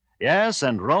 Yes,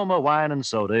 and Roma wine and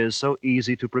soda is so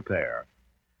easy to prepare.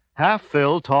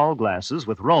 Half-fill tall glasses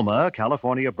with Roma,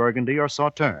 California Burgundy, or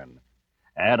Sauterne.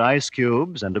 Add ice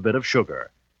cubes and a bit of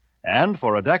sugar. And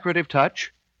for a decorative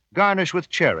touch, garnish with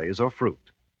cherries or fruit.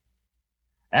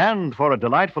 And for a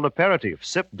delightful aperitif,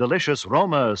 sip delicious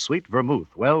Roma sweet vermouth,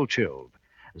 well chilled.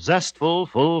 Zestful,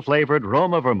 full-flavored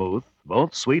Roma vermouth,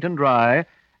 both sweet and dry,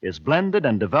 is blended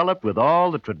and developed with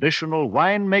all the traditional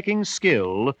wine-making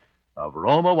skill of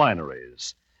Roma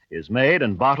wineries, is made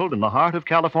and bottled in the heart of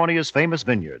California's famous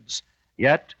vineyards,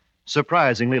 yet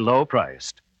surprisingly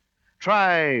low-priced.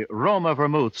 Try Roma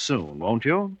vermouth soon, won't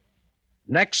you?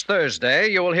 Next Thursday,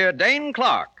 you will hear Dane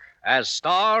Clark as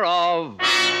star of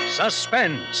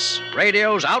Suspense,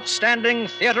 radio's outstanding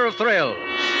theater of thrills.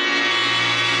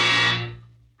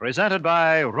 Presented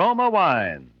by Roma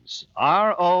Wines,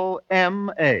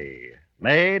 R-O-M-A,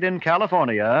 made in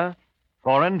California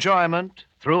for enjoyment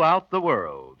throughout the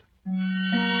world.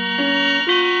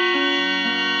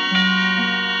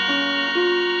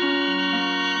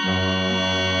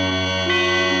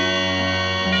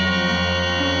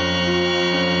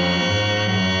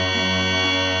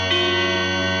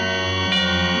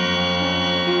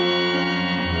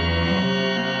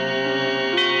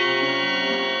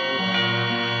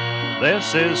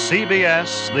 This is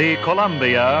CBS, the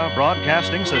Columbia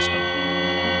Broadcasting System.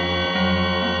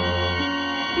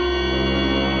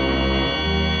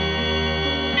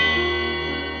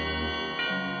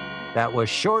 That was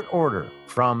Short Order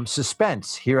from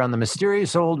Suspense here on the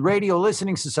Mysterious Old Radio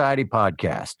Listening Society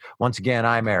podcast. Once again,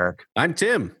 I'm Eric. I'm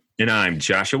Tim. And I'm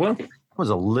Joshua. It was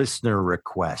a listener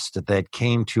request that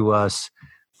came to us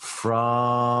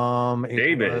from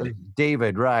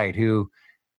David, right, who...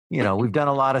 You know, we've done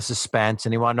a lot of suspense,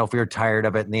 and he wanted to know if we were tired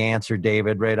of it. And the answer,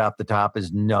 David, right off the top is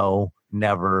no,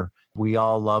 never. We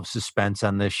all love suspense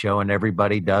on this show, and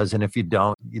everybody does. And if you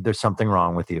don't, there's something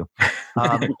wrong with you.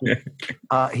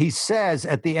 He says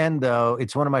at the end, though,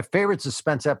 it's one of my favorite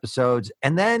suspense episodes.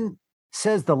 And then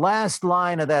says the last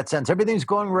line of that sentence, everything's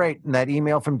going great in that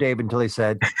email from David until he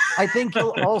said, I think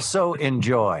you'll also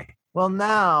enjoy. Well,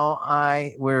 now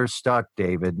we're stuck,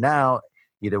 David. Now,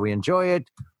 either we enjoy it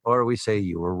or we say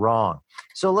you were wrong.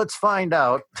 So let's find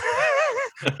out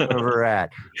where we're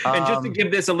at. And just to give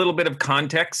this a little bit of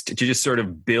context, to just sort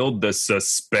of build the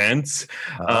suspense,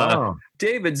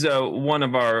 David's one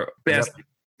of our best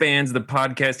fans of the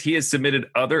podcast. He has submitted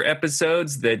other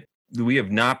episodes that we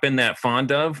have not been that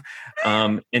fond of.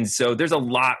 And so there's a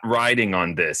lot riding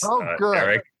on this,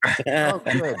 Eric. Oh,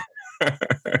 good.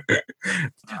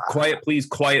 Quiet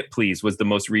Please was the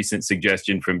most recent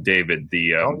suggestion from David.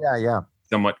 The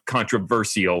somewhat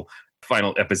controversial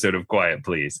final episode of Quiet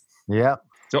Please. Yeah.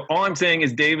 So all I'm saying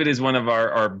is David is one of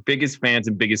our biggest fans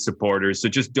and biggest supporters. So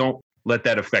just don't let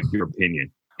that affect your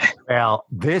opinion. Well,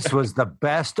 this was the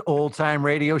best old-time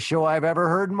radio show I've ever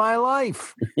heard in my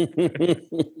life.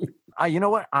 You know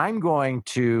what? I'm going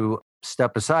to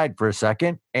step aside for a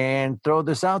second and throw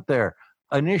this out there.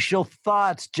 Initial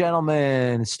thoughts,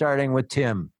 gentlemen, starting with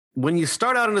Tim. When you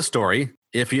start out in a story,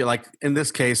 if you like, in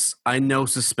this case, I know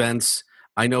Suspense.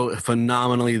 I know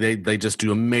phenomenally they just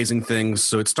do amazing things.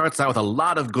 So it starts out with a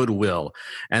lot of goodwill.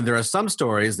 And there are some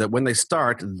stories that when they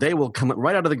start, they will come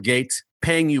right out of the gate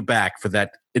paying you back for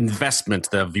that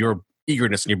investment of your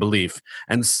eagerness and your belief.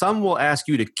 And some will ask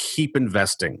you to keep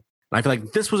investing. And I feel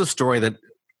like this was a story that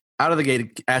out of the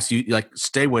gate asks you, like,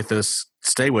 stay with us,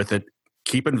 stay with it,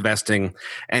 keep investing.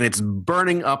 And it's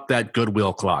burning up that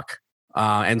goodwill clock.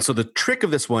 And so the trick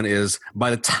of this one is by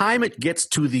the time it gets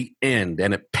to the end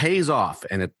and it pays off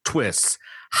and it twists,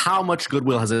 how much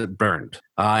goodwill has it burned?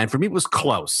 And for me, it was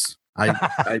close.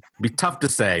 I'd be tough to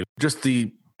say. Just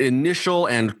the initial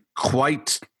and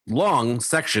quite long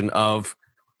section of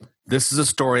this is a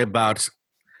story about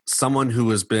someone who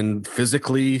has been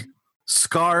physically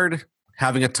scarred,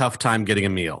 having a tough time getting a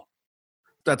meal.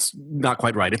 That's not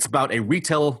quite right. It's about a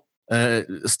retail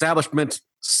establishment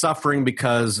suffering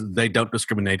because they don't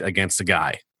discriminate against a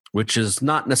guy, which is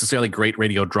not necessarily great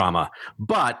radio drama.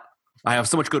 But I have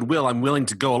so much goodwill, I'm willing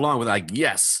to go along with like,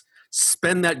 yes,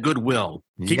 spend that goodwill.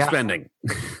 Keep spending.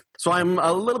 So I'm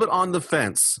a little bit on the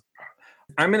fence.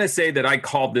 I'm going to say that I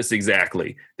called this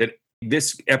exactly, that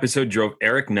this episode drove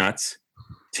Eric nuts.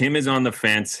 Tim is on the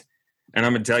fence. And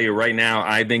I'm going to tell you right now,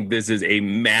 I think this is a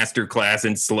masterclass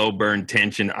in slow burn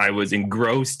tension. I was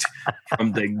engrossed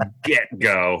from the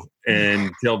get-go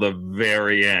until the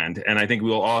very end. And I think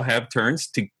we'll all have turns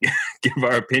to give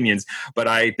our opinions. But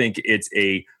I think it's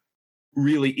a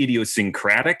really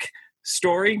idiosyncratic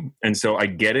story. And so I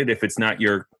get it if it's not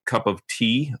your cup of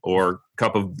tea or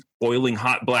cup of boiling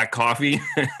hot black coffee.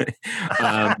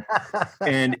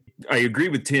 And I agree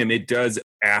with Tim. It does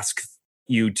ask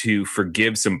you to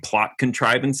forgive some plot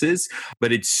contrivances,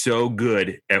 but it's so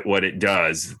good at what it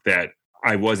does that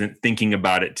I wasn't thinking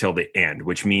about it till the end,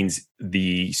 which means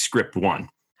the script won.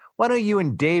 Why don't you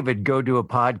and David go do a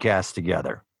podcast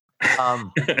together?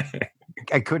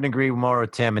 I couldn't agree more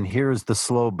with Tim. And here's the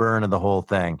slow burn of the whole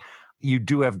thing. You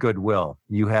do have goodwill.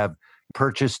 You have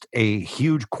purchased a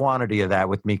huge quantity of that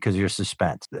with me because of your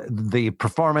Suspense. The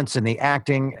performance and the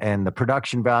acting and the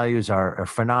production values are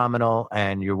phenomenal.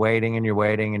 And you're waiting and you're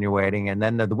waiting and you're waiting. And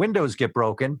then the windows get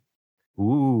broken.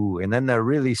 Ooh. And then the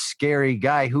really scary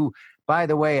guy who, by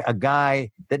the way, a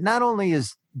guy that not only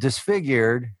is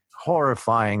disfigured,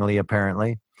 horrifyingly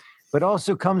apparently, but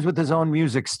also comes with his own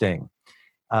music sting.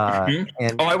 And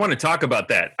I want to talk about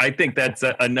that. I think that's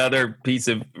another piece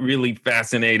of really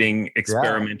fascinating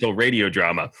experimental radio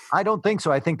drama. I don't think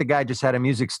so. I think the guy just had a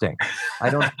music sting.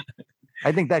 I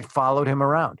think that followed him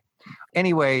around.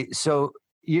 Anyway, so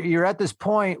you're at this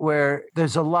point where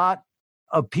there's a lot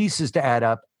of pieces to add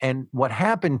up. And what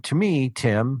happened to me,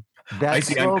 Tim, I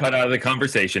see I'm cut out of the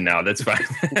conversation now. That's fine.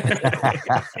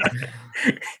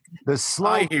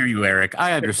 I hear you, Eric.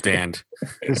 I understand.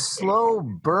 The slow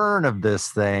burn of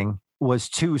this thing was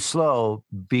too slow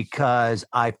because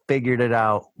I figured it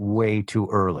out way too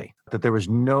early. That there was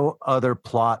no other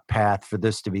plot path for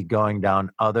this to be going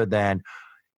down other than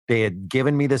they had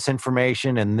given me this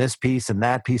information and this piece and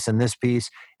that piece and this piece.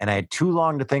 And I had too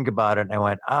long to think about it. And I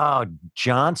went, oh,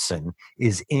 Johnson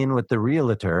is in with the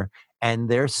realtor. And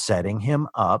they're setting him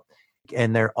up,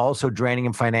 and they're also draining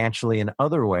him financially in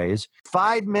other ways.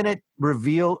 5-minute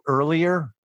reveal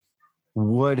earlier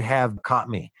would have caught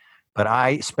me. But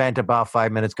I spent about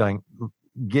 5 minutes going,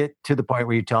 get to the point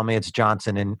where you tell me it's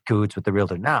Johnson in cahoots with the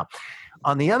realtor. Now,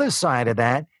 on the other side of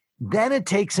that, then it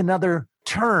takes another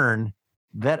turn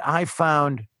that I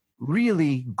found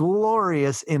really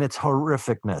glorious in its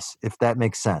horrificness, if that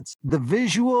makes sense. The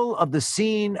visual of the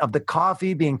scene of the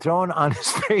coffee being thrown on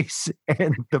his face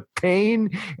and the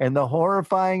pain and the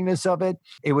horrifyingness of it,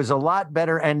 it was a lot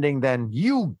better ending than,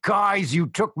 you guys, you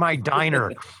took my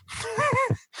diner.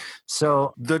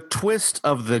 So the twist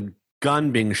of the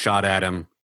gun being shot at him.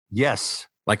 Yes.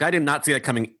 Like I did not see that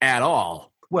coming at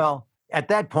all. Well, at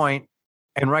that point,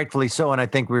 and rightfully so, and I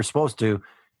think we were supposed to,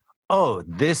 oh,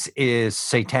 this is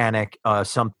satanic,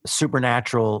 some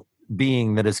supernatural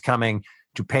being that is coming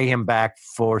to pay him back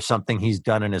for something he's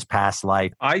done in his past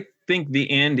life. I think the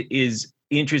end is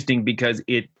interesting because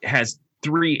it has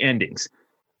 3 endings.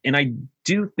 And I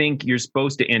do think you're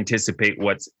supposed to anticipate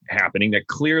what's happening, that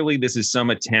clearly this is some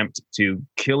attempt to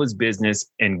kill his business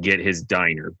and get his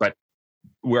diner. But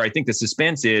where I think the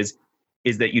suspense is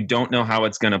that you don't know how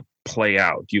it's going to play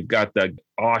out. You've got the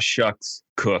aw shucks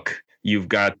cook. You've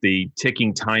got the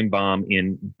ticking time bomb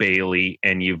in Bailey,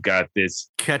 and you've got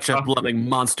this ketchup-loving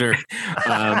monster.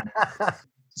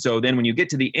 So then when you get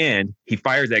to the end, he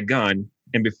fires that gun,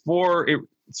 and before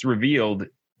it's revealed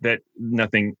that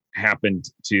nothing happened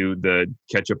to the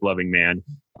ketchup-loving man,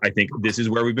 I think this is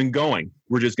where we've been going.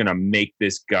 We're just going to make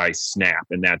this guy snap,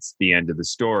 and that's the end of the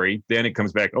story. Then it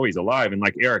comes back, oh, he's alive. And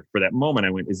like Eric, for that moment, I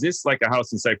went, is this like a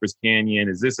house in Cypress Canyon?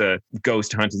 Is this a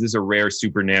ghost hunt? Is this a rare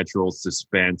supernatural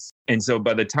suspense? And so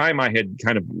by the time I had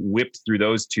kind of whipped through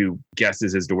those 2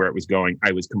 guesses as to where it was going,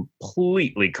 I was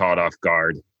completely caught off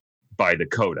guard by the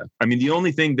coda. I mean, the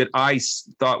only thing that I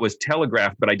thought was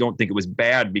telegraphed, but I don't think it was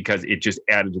bad because it just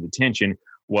added to the tension,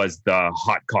 was the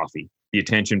hot coffee. The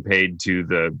attention paid to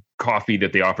the coffee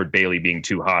that they offered Bailey being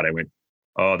too hot. I went,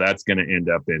 oh, that's going to end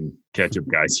up in Ketchup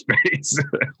Guy's face.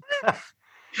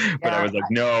 But I was like,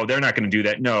 no, they're not going to do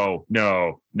that. No.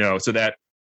 So that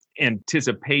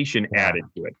anticipation added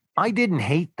to it. I didn't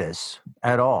hate this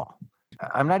at all.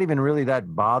 I'm not even really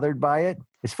that bothered by it.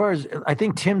 As far as I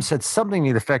think Tim said something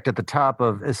to the effect at the top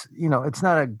of, it's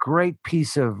not a great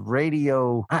piece of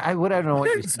radio. I don't know what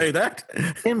I didn't say that.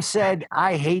 Tim said,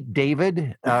 I hate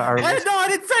David. I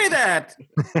didn't say that.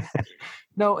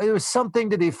 No, it was something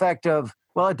to the effect of,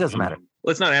 well, it doesn't matter.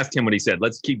 Let's not ask Tim what he said.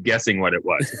 Let's keep guessing what it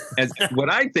was. As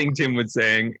what I think Tim was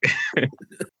saying,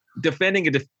 defending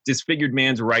a disfigured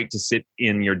man's right to sit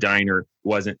in your diner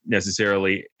wasn't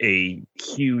necessarily a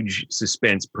huge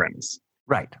suspense premise.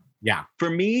 Right. Yeah. For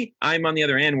me, I'm on the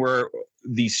other end where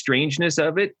the strangeness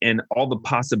of it and all the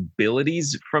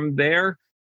possibilities from there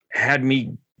had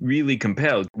me really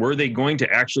compelled. Were they going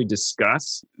to actually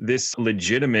discuss this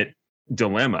legitimate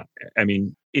dilemma? I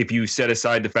mean, if you set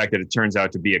aside the fact that it turns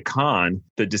out to be a con,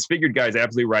 the disfigured guy's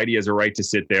absolutely right. He has a right to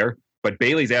sit there. But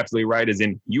Bailey's absolutely right, as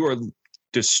in, you are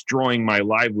destroying my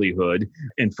livelihood.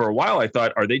 And for a while, I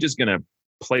thought, are they just going to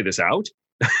play this out?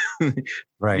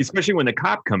 Right. Especially when the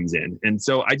cop comes in. And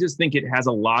so I just think it has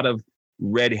a lot of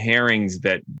red herrings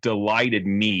that delighted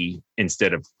me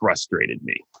instead of frustrated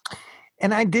me.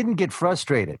 And I didn't get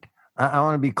frustrated. I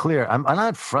want to be clear. I'm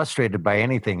not frustrated by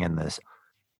anything in this.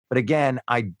 But again,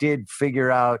 I did figure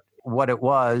out what it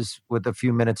was with a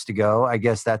few minutes to go. I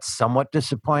guess that's somewhat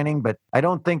disappointing, but I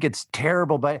don't think it's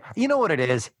terrible. But you know what it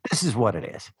is? This is what it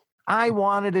is. I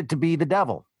wanted it to be the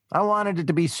devil. I wanted it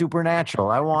to be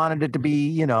supernatural. I wanted it to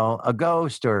be, a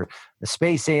ghost or a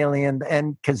space alien,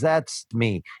 and because that's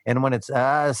me. And when it's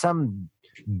some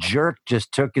jerk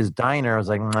just took his diner, I was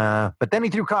like, nah. But then he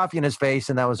threw coffee in his face,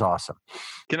 and that was awesome.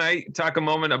 Can I talk a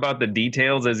moment about the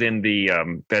details, as in the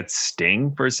that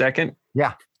sting for a second?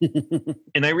 Yeah.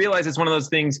 And I realize it's one of those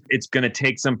things, it's going to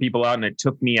take some people out, and it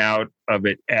took me out of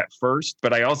it at first.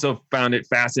 But I also found it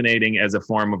fascinating as a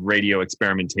form of radio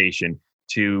experimentation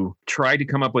to try to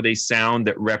come up with a sound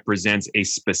that represents a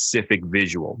specific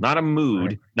visual, not a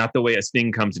mood, not the way a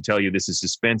sting comes to tell you this is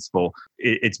suspenseful.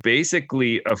 It's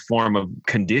basically a form of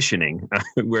conditioning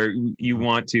where you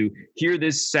want to hear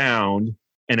this sound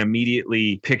and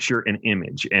immediately picture an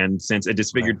image. And since a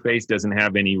disfigured face doesn't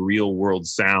have any real world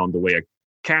sound the way a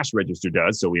cash register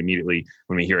does, so we immediately,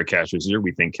 when we hear a cash register,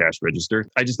 we think cash register.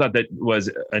 I just thought that was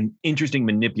an interesting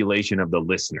manipulation of the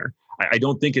listener. I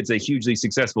don't think it's a hugely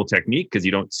successful technique because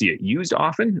you don't see it used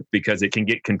often because it can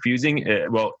get confusing.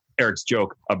 Eric's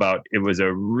joke about it was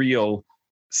a real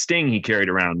sting he carried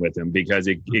around with him because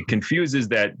it confuses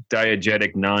that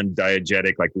diegetic,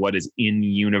 non-diegetic, like what is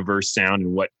in-universe sound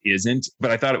and what isn't.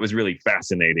 But I thought it was really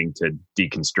fascinating to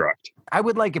deconstruct. I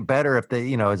would like it better if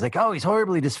it's like, oh, he's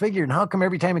horribly disfigured. And how come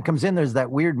every time he comes in, there's that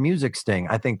weird music sting?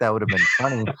 I think that would have been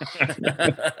funny.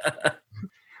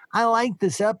 I like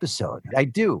this episode. I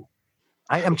do.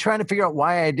 I'm trying to figure out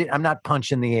why I'm not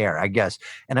punching the air, I guess.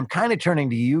 And I'm kind of turning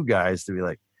to you guys to be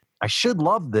like, I should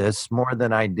love this more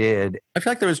than I did. I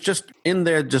feel like there was just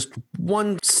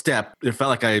one step. It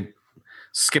felt like I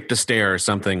skipped a stair or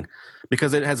something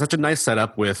because it had such a nice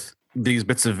setup with these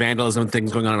bits of vandalism and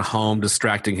things going on at home,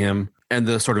 distracting him, and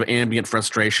the sort of ambient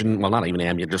frustration, well, not even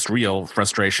ambient, just real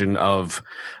frustration of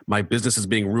my business is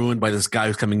being ruined by this guy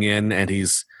who's coming in and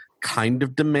he's kind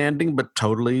of demanding, but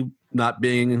totally not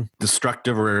being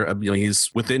destructive or,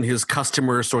 he's within his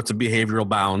customer sorts of behavioral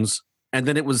bounds. And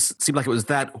then seemed like it was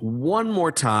that one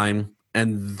more time,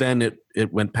 and then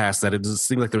it went past that. It just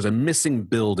seemed like there was a missing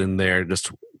build in there,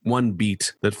 just one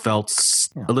beat that felt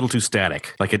a little too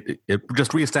static. Like it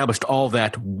just reestablished all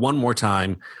that one more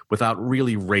time without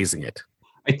really raising it.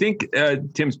 I think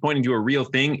Tim's pointing to a real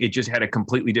thing. It just had a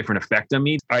completely different effect on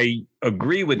me. I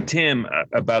agree with Tim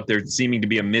about there seeming to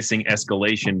be a missing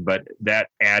escalation, but that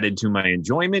added to my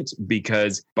enjoyment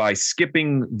because by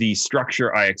skipping the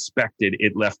structure I expected,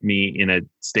 it left me in a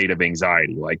state of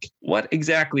anxiety. Like, what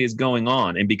exactly is going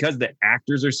on? And because the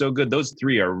actors are so good, those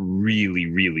three are really,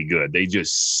 really good. They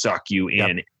just suck you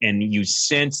in and you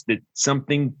sense that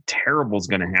something terrible is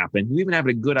going to happen. You even have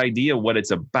a good idea what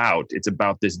it's about. It's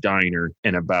about this diner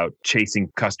and about chasing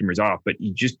customers off, but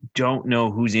you just don't know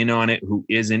who's in on it, who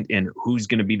isn't, and who's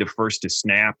going to be the first to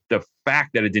snap. The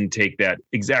fact that it didn't take that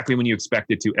exactly when you expect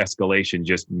it to escalation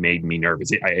just made me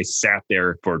nervous. I sat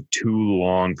there for too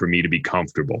long for me to be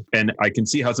comfortable. And I can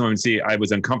see how someone would see I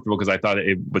was uncomfortable because I thought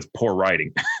it was poor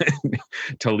writing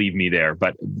to leave me there,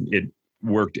 but it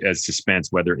worked as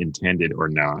suspense, whether intended or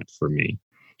not for me.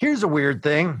 Here's a weird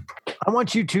thing. I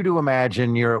want you two to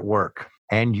imagine you're at work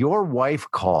and your wife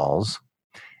calls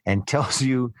and tells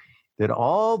you that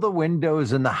all the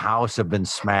windows in the house have been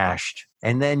smashed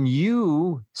And then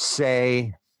you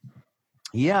say,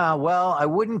 yeah, well, I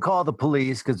wouldn't call the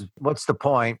police because what's the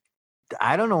point?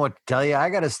 I don't know what to tell you. I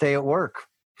got to stay at work.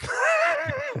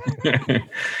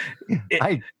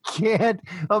 I can't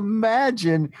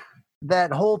imagine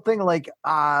that whole thing like,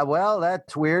 well,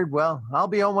 that's weird. Well, I'll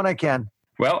be home when I can.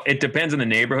 Well, it depends on the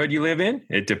neighborhood you live in.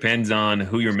 It depends on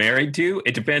who you're married to.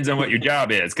 It depends on what your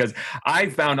job is. Because I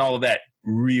found all of that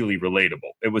really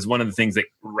relatable. It was one of the things that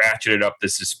ratcheted up the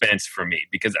suspense for me,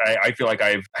 because I feel like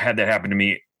I've had that happen to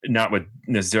me, not with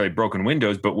necessarily broken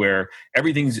windows, but where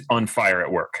everything's on fire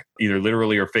at work, either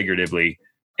literally or figuratively.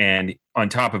 And on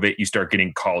top of it, you start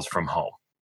getting calls from home.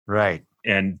 Right.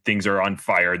 And things are on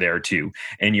fire there too.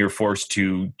 And you're forced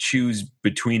to choose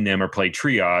between them or play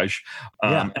triage.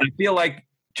 And I feel like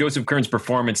Joseph Kern's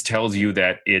performance tells you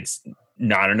that it's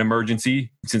not an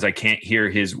emergency. Since I can't hear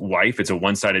his wife, it's a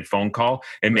one-sided phone call.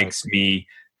 It makes me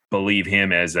believe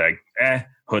him as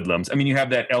hoodlums. I mean, you have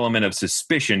that element of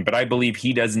suspicion, but I believe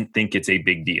he doesn't think it's a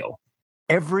big deal.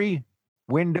 Every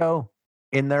window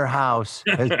in their house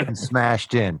has been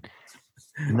smashed in.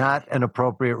 Not an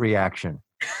appropriate reaction.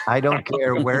 I don't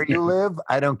care where you live.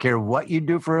 I don't care what you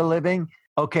do for a living.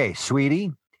 Okay,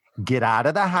 sweetie, get out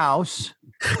of the house.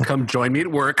 Come join me at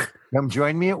work. Come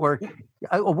join me at work.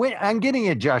 I'm getting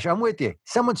it, Josh. I'm with you.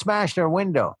 Someone smashed our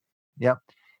window. Yep.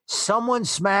 Someone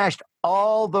smashed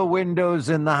all the windows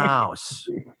in the house.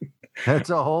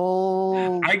 That's a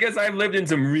whole... I guess I've lived in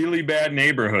some really bad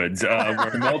neighborhoods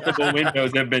where multiple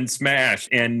windows have been smashed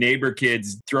and neighbor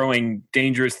kids throwing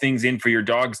dangerous things in for your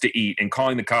dogs to eat and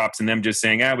calling the cops and them just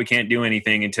saying, we can't do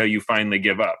anything until you finally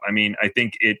give up. I mean, I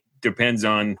think it depends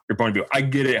on your point of view. I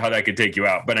get it how that could take you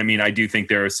out. But I mean, I do think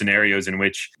there are scenarios in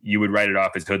which you would write it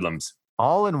off as hoodlums.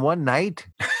 All in one night?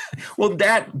 Well,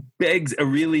 that begs a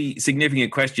really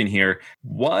significant question here.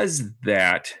 Was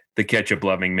that the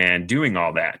ketchup-loving man doing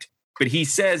all that? But he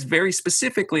says very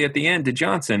specifically at the end to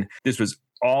Johnson, this was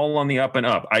all on the up and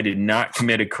up. I did not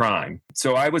commit a crime.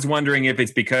 So I was wondering if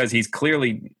it's because he's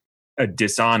clearly a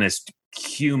dishonest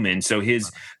human. So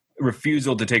his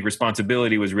refusal to take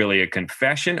responsibility was really a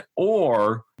confession?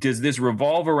 Or does this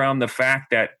revolve around the fact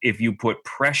that if you put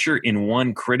pressure in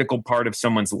one critical part of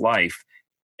someone's life,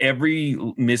 every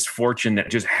misfortune that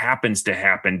just happens to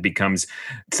happen becomes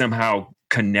somehow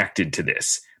connected to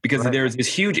this? Because there's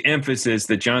this huge emphasis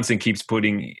that Johnson keeps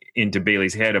putting into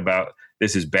Bailey's head about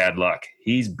this is bad luck.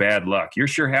 He's bad luck. You're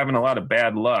sure having a lot of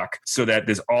bad luck, so that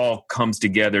this all comes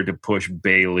together to push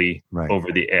Bailey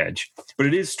over the edge. But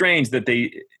it is strange that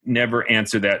they never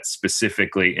answer that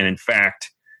specifically, and in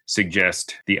fact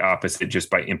suggest the opposite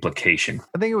just by implication.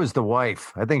 I think it was the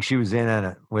wife. I think she was in on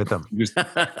it with him.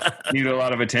 Needed a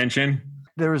lot of attention.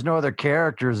 There was no other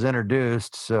characters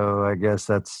introduced, so I guess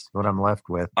that's what I'm left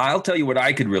with. I'll tell you what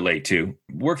I could relate to.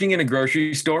 Working in a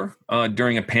grocery store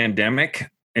during a pandemic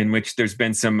in which there's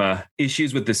been some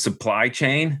issues with the supply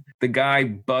chain, the guy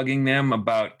bugging them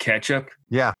about ketchup.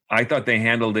 Yeah. I thought they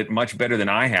handled it much better than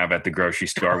I have at the grocery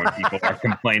store when people are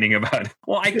complaining about,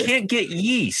 well, I can't get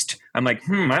yeast. I'm like,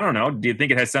 I don't know. Do you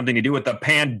think it has something to do with the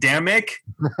pandemic?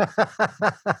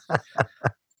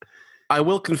 I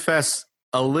will confess,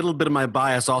 a little bit of my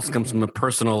bias also comes from a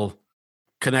personal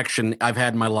connection I've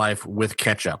had in my life with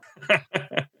ketchup.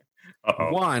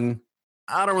 One,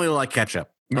 I don't really like ketchup.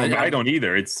 No, I don't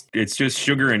either. It's just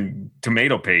sugar and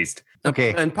tomato paste.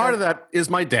 Okay. And part of that is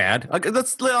my dad.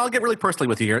 I'll get really personally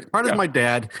with you here. Part of my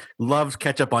dad loves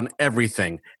ketchup on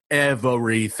everything.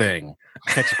 Everything.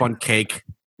 Ketchup on cake.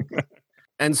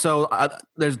 And so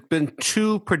there's been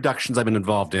two productions I've been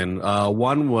involved in.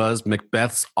 One was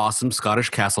Macbeth's Awesome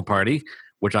Scottish Castle Party,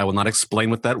 which I will not explain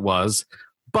what that was.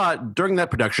 But during that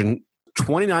production,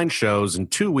 29 shows in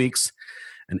 2 weeks.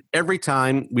 And every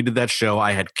time we did that show,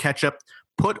 I had ketchup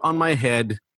put on my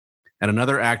head, and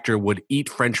another actor would eat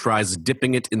French fries,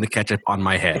 dipping it in the ketchup on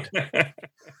my head.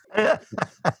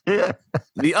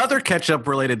 The other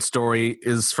ketchup-related story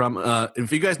is from,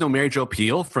 if you guys know Mary Jo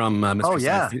Pehl from Mr.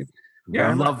 Seinfeld.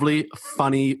 Yeah, lovely,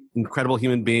 funny, incredible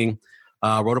human being.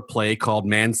 Wrote a play called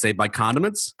Man Saved by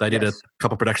Condiments. I did a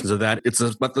couple productions of that. It's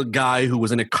about the guy who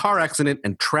was in a car accident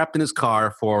and trapped in his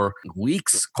car for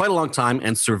weeks, quite a long time,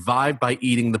 and survived by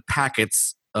eating the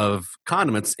packets of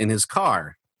condiments in his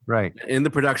car. Right. In the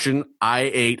production, I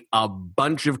ate a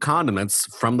bunch of condiments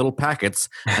from little packets,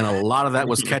 and a lot of that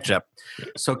was ketchup.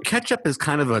 So ketchup is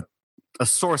kind of a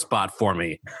sore spot for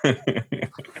me.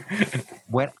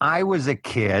 When I was a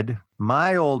kid,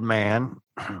 my old man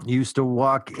used to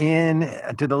walk in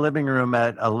to the living room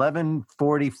at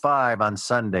 11:45 on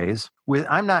Sundays with,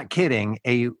 I'm not kidding,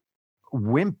 a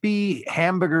wimpy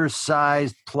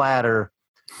hamburger-sized platter,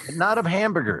 not of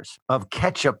hamburgers, of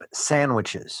ketchup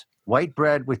sandwiches. white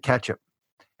bread with ketchup.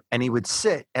 And he would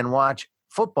sit and watch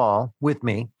football with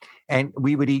me, and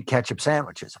we would eat ketchup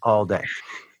sandwiches all day.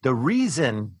 The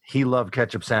reason he loved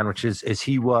ketchup sandwiches is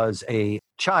he was a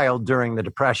child during the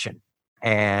Depression.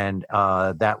 And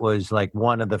that was like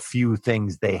one of the few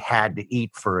things they had to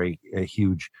eat for a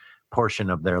huge portion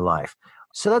of their life.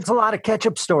 So that's a lot of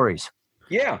ketchup stories.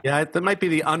 Yeah. Yeah, that might be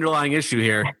the underlying issue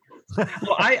here.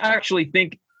 Well, I actually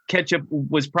think ketchup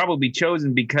was probably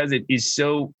chosen because it is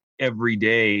so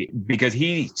everyday, because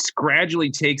he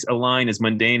gradually takes a line as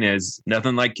mundane as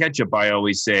nothing like ketchup, I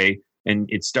always say. And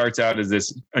it starts out as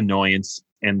this annoyance,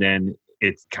 and then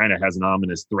it kind of has an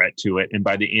ominous threat to it. And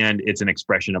by the end, it's an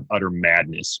expression of utter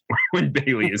madness when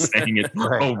Bailey is saying it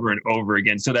Right. over and over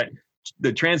again. So that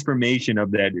the transformation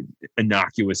of that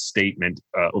innocuous statement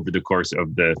over the course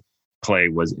of the play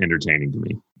was entertaining to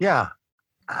me. Yeah.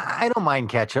 I don't mind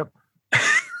ketchup.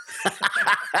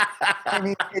 I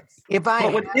mean,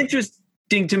 But what's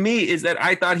interesting to me is that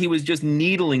I thought he was just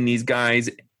needling these guys,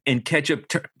 and ketchup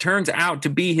turns out to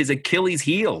be his Achilles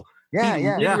heel. Yeah, he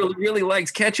yeah. really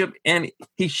likes ketchup, and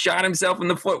he shot himself in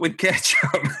the foot with ketchup.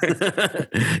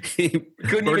 He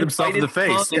Couldn't burned even himself fight in the his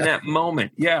tongue face. in that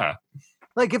moment. Yeah.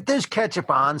 Like if there's ketchup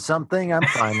on something, I'm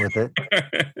fine with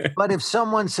it. But if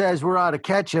someone says we're out of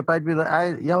ketchup, I'd be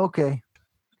like, yeah, okay.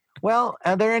 Well,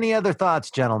 are there any other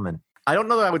thoughts, gentlemen? I don't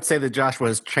know that I would say that Joshua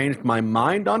has changed my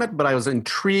mind on it, but I was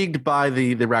intrigued by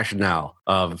the rationale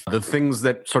of the things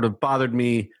that sort of bothered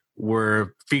me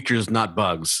were features, not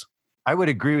bugs. I would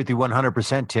agree with you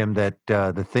 100%, Tim, that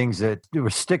the things that were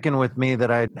sticking with me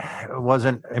that I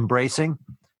wasn't embracing,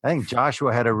 I think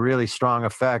Joshua had a really strong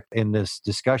effect in this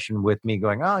discussion with me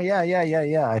going, oh, yeah.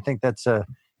 I think that's a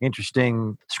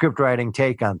interesting script writing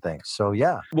take on things. So,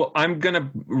 yeah. Well, I'm going to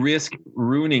risk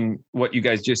ruining what you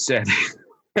guys just said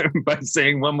by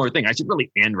saying one more thing. I should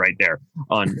really end right there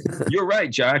on, you're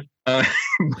right, Josh.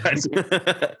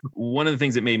 But one of the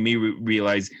things that made me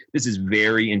realize this is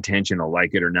very intentional,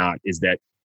 like it or not, is that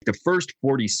the first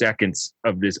 40 seconds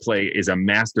of this play is a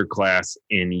masterclass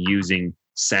in using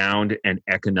sound and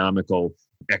economical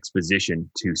exposition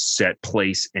to set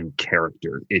place and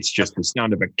character. It's just the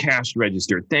sound of a cash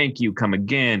register. Thank you. Come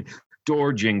again.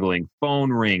 Door jingling,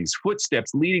 phone rings,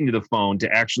 footsteps leading to the phone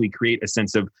to actually create a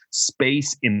sense of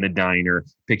space in the diner,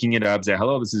 picking it up, say,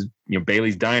 hello, this is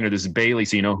Bailey's Diner. This is Bailey.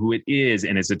 So you know who it is.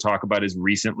 And it's a talk about his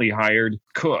recently hired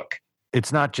cook.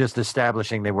 It's not just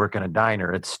establishing they work in a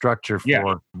diner. It's structure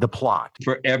for the plot.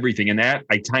 For everything. And that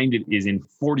I timed it is in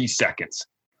 40 seconds.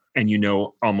 And you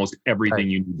know almost everything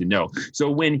you need to know. So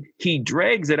when he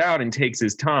drags it out and takes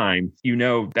his time,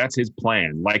 that's his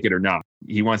plan, like it or not.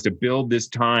 He wants to build this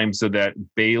time so that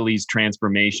Bailey's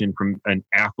transformation from an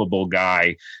affable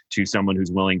guy to someone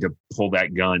who's willing to pull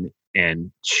that gun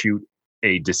and shoot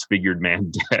a disfigured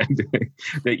man dead,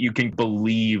 that you can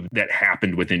believe that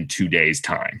happened within 2 days'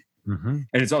 time. Mm-hmm.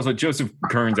 And it's also Joseph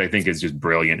Kearns, I think, is just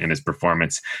brilliant in his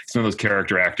performance. He's one of those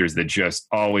character actors that just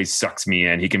always sucks me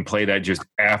in. He can play that just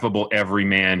affable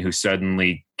everyman who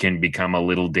suddenly can become a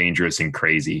little dangerous and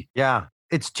crazy. Yeah.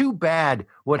 It's too bad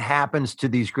what happens to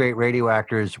these great radio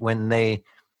actors when they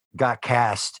got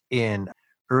cast in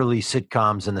early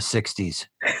sitcoms in the 60s.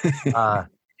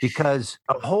 Because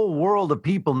a whole world of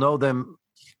people know them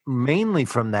mainly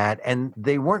from that, and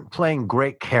they weren't playing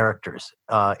great characters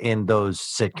in those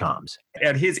sitcoms.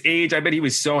 At his age, I bet he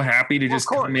was so happy to just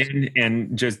come in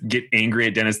and just get angry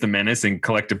at Dennis the Menace and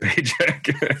collect a paycheck.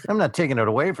 I'm not taking it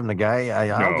away from the guy.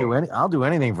 I'll do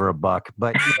anything for a buck,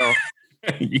 but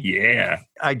yeah.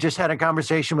 I just had a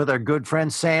conversation with our good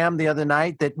friend Sam the other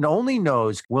night that only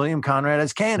knows William Conrad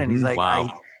as Cannon. He's like,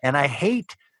 wow. I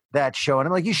hate that show. And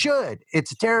I'm like, you should.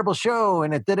 It's a terrible show.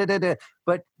 And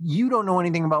but you don't know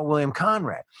anything about William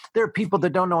Conrad. There are people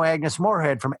that don't know Agnes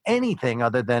Moorehead from anything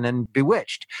other than in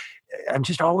Bewitched. I'm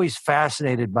just always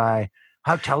fascinated by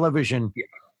how television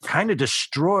kind of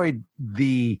destroyed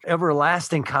the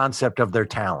everlasting concept of their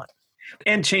talent.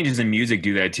 And changes in music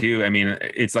do that too. I mean,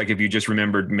 it's like if you just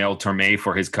remembered Mel Torme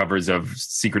for his covers of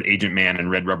Secret Agent Man and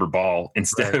Red Rubber Ball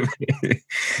instead of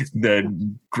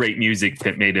the great music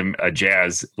that made him a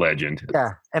jazz legend.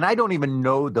 Yeah. And I don't even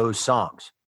know those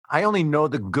songs. I only know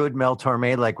the good Mel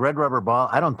Torme, like Red Rubber Ball.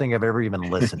 I don't think I've ever even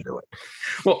listened to it.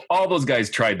 Well, all those guys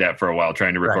tried that for a while,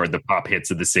 trying to record the pop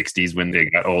hits of the 60s when they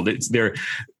got old.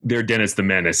 They're Dennis the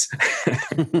Menace.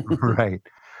 Right.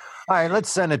 All right, let's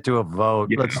send it to a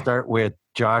vote. Yeah. Let's start with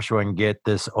Joshua and get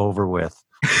this over with.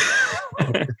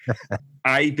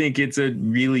 I think it's a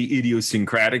really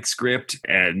idiosyncratic script,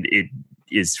 and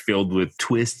is filled with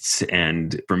twists.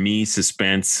 And for me,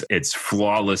 Suspense, it's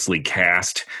flawlessly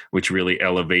cast, which really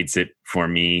elevates it for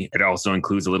me. It also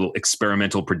includes a little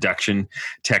experimental production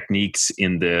techniques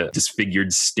in the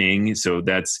disfigured sting. So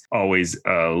that's always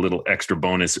a little extra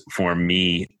bonus for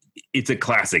me. It's a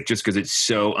classic just because it's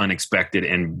so unexpected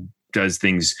and does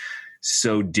things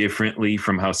so differently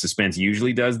from how Suspense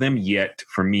usually does them, yet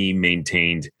for me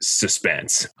maintained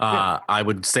suspense. I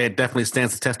would say it definitely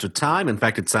stands the test of time. In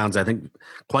fact, it sounds, I think,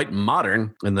 quite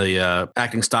modern in the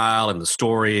acting style and the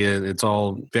story. It's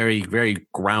all very, very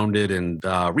grounded and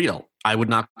real. I would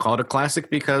not call it a classic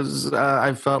because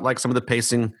I felt like some of the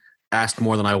pacing asked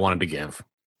more than I wanted to give.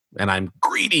 And I'm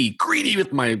greedy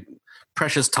with my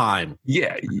precious time.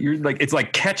 Yeah, you're like, it's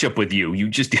like ketchup with you. You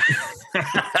just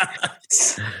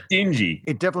stingy.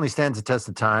 It definitely stands the test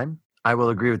of time. I will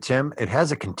agree with Tim. It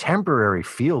has a contemporary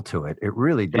feel to it. It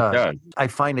really does. It does. I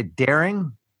find it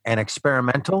daring and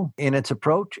experimental in its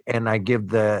approach, and I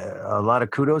give a lot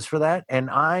of kudos for that. And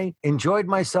I enjoyed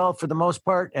myself for the most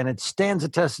part, and it stands the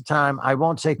test of time. I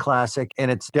won't say classic,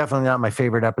 and it's definitely not my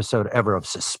favorite episode ever of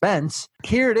Suspense.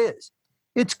 Here it is.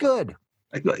 It's good.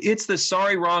 It's the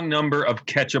sorry wrong number of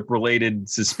ketchup-related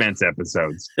Suspense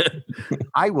episodes.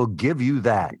 I will give you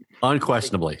that.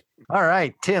 Unquestionably. All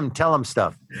right, Tim, tell them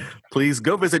stuff. Please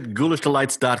go visit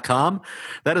ghoulishdelights.com.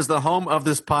 That is the home of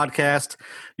this podcast.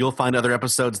 You'll find other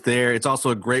episodes there. It's also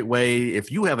a great way, if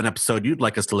you have an episode you'd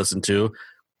like us to listen to,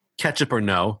 ketchup or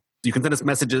no, you can send us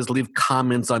messages, leave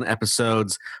comments on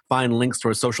episodes, find links to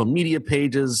our social media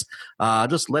pages.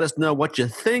 Just let us know what you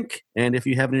think. And if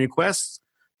you have any requests,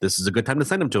 this is a good time to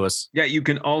send them to us. Yeah, you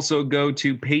can also go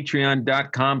to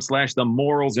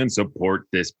patreon.com/themorals and support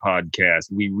this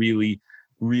podcast. We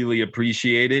really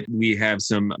appreciate it. We have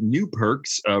some new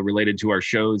perks related to our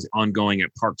shows ongoing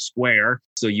at Park Square.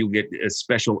 So you'll get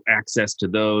special access to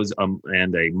those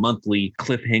and a monthly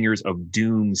Cliffhangers of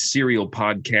Doom serial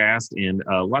podcast and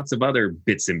lots of other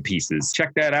bits and pieces.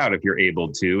 Check that out if you're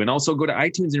able to. And also go to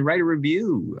iTunes and write a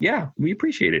review. Yeah, we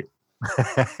appreciate it.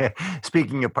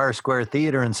 Speaking of Park Square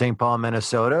Theater in St. Paul,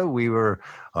 Minnesota, we were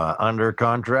under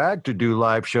contract to do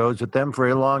live shows with them for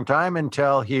a long time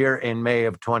until here in May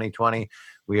of 2020.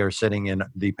 We are sitting in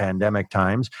the pandemic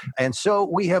times. And so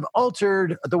we have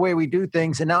altered the way we do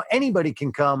things. And now anybody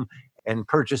can come and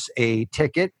purchase a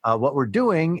ticket. What we're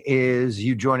doing is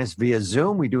you join us via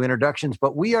Zoom. We do introductions,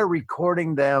 but we are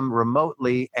recording them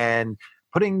remotely and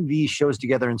putting these shows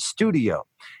together in studio.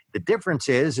 The difference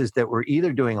is that we're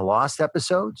either doing lost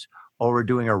episodes or we're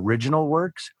doing original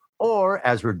works, or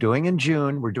as we're doing in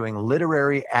June, we're doing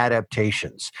literary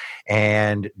adaptations.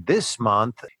 And this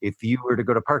month, if you were to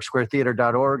go to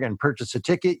parksquaretheater.org and purchase a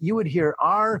ticket, you would hear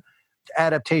our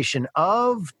adaptation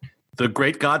of The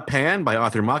Great God Pan by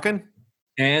Arthur Machen.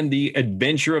 And The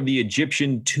Adventure of the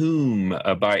Egyptian Tomb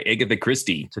by Agatha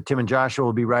Christie. So Tim and Joshua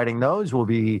will be writing those. We'll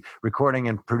be recording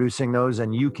and producing those,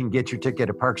 and you can get your ticket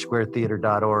at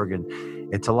parksquaretheater.org.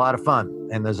 And it's a lot of fun.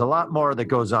 And there's a lot more that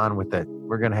goes on with it.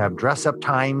 We're going to have dress-up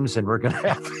times, and we're going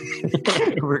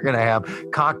to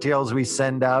have cocktails we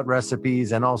send out,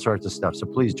 recipes, and all sorts of stuff. So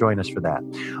please join us for that.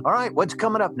 All right, what's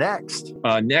coming up next?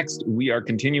 Next, we are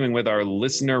continuing with our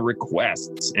listener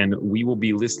requests, and we will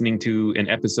be listening to an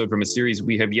episode from a series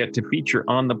we have yet to feature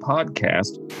on the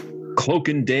podcast, Cloak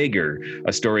and Dagger,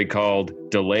 a story called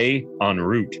Delay en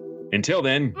Route. Until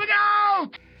then... Look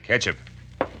out! Ketchup.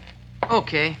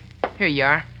 Okay, here you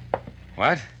are.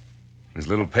 What? This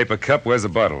little paper cup, where's the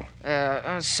bottle?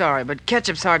 Sorry, but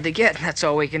ketchup's hard to get. That's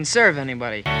all we can serve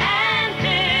anybody.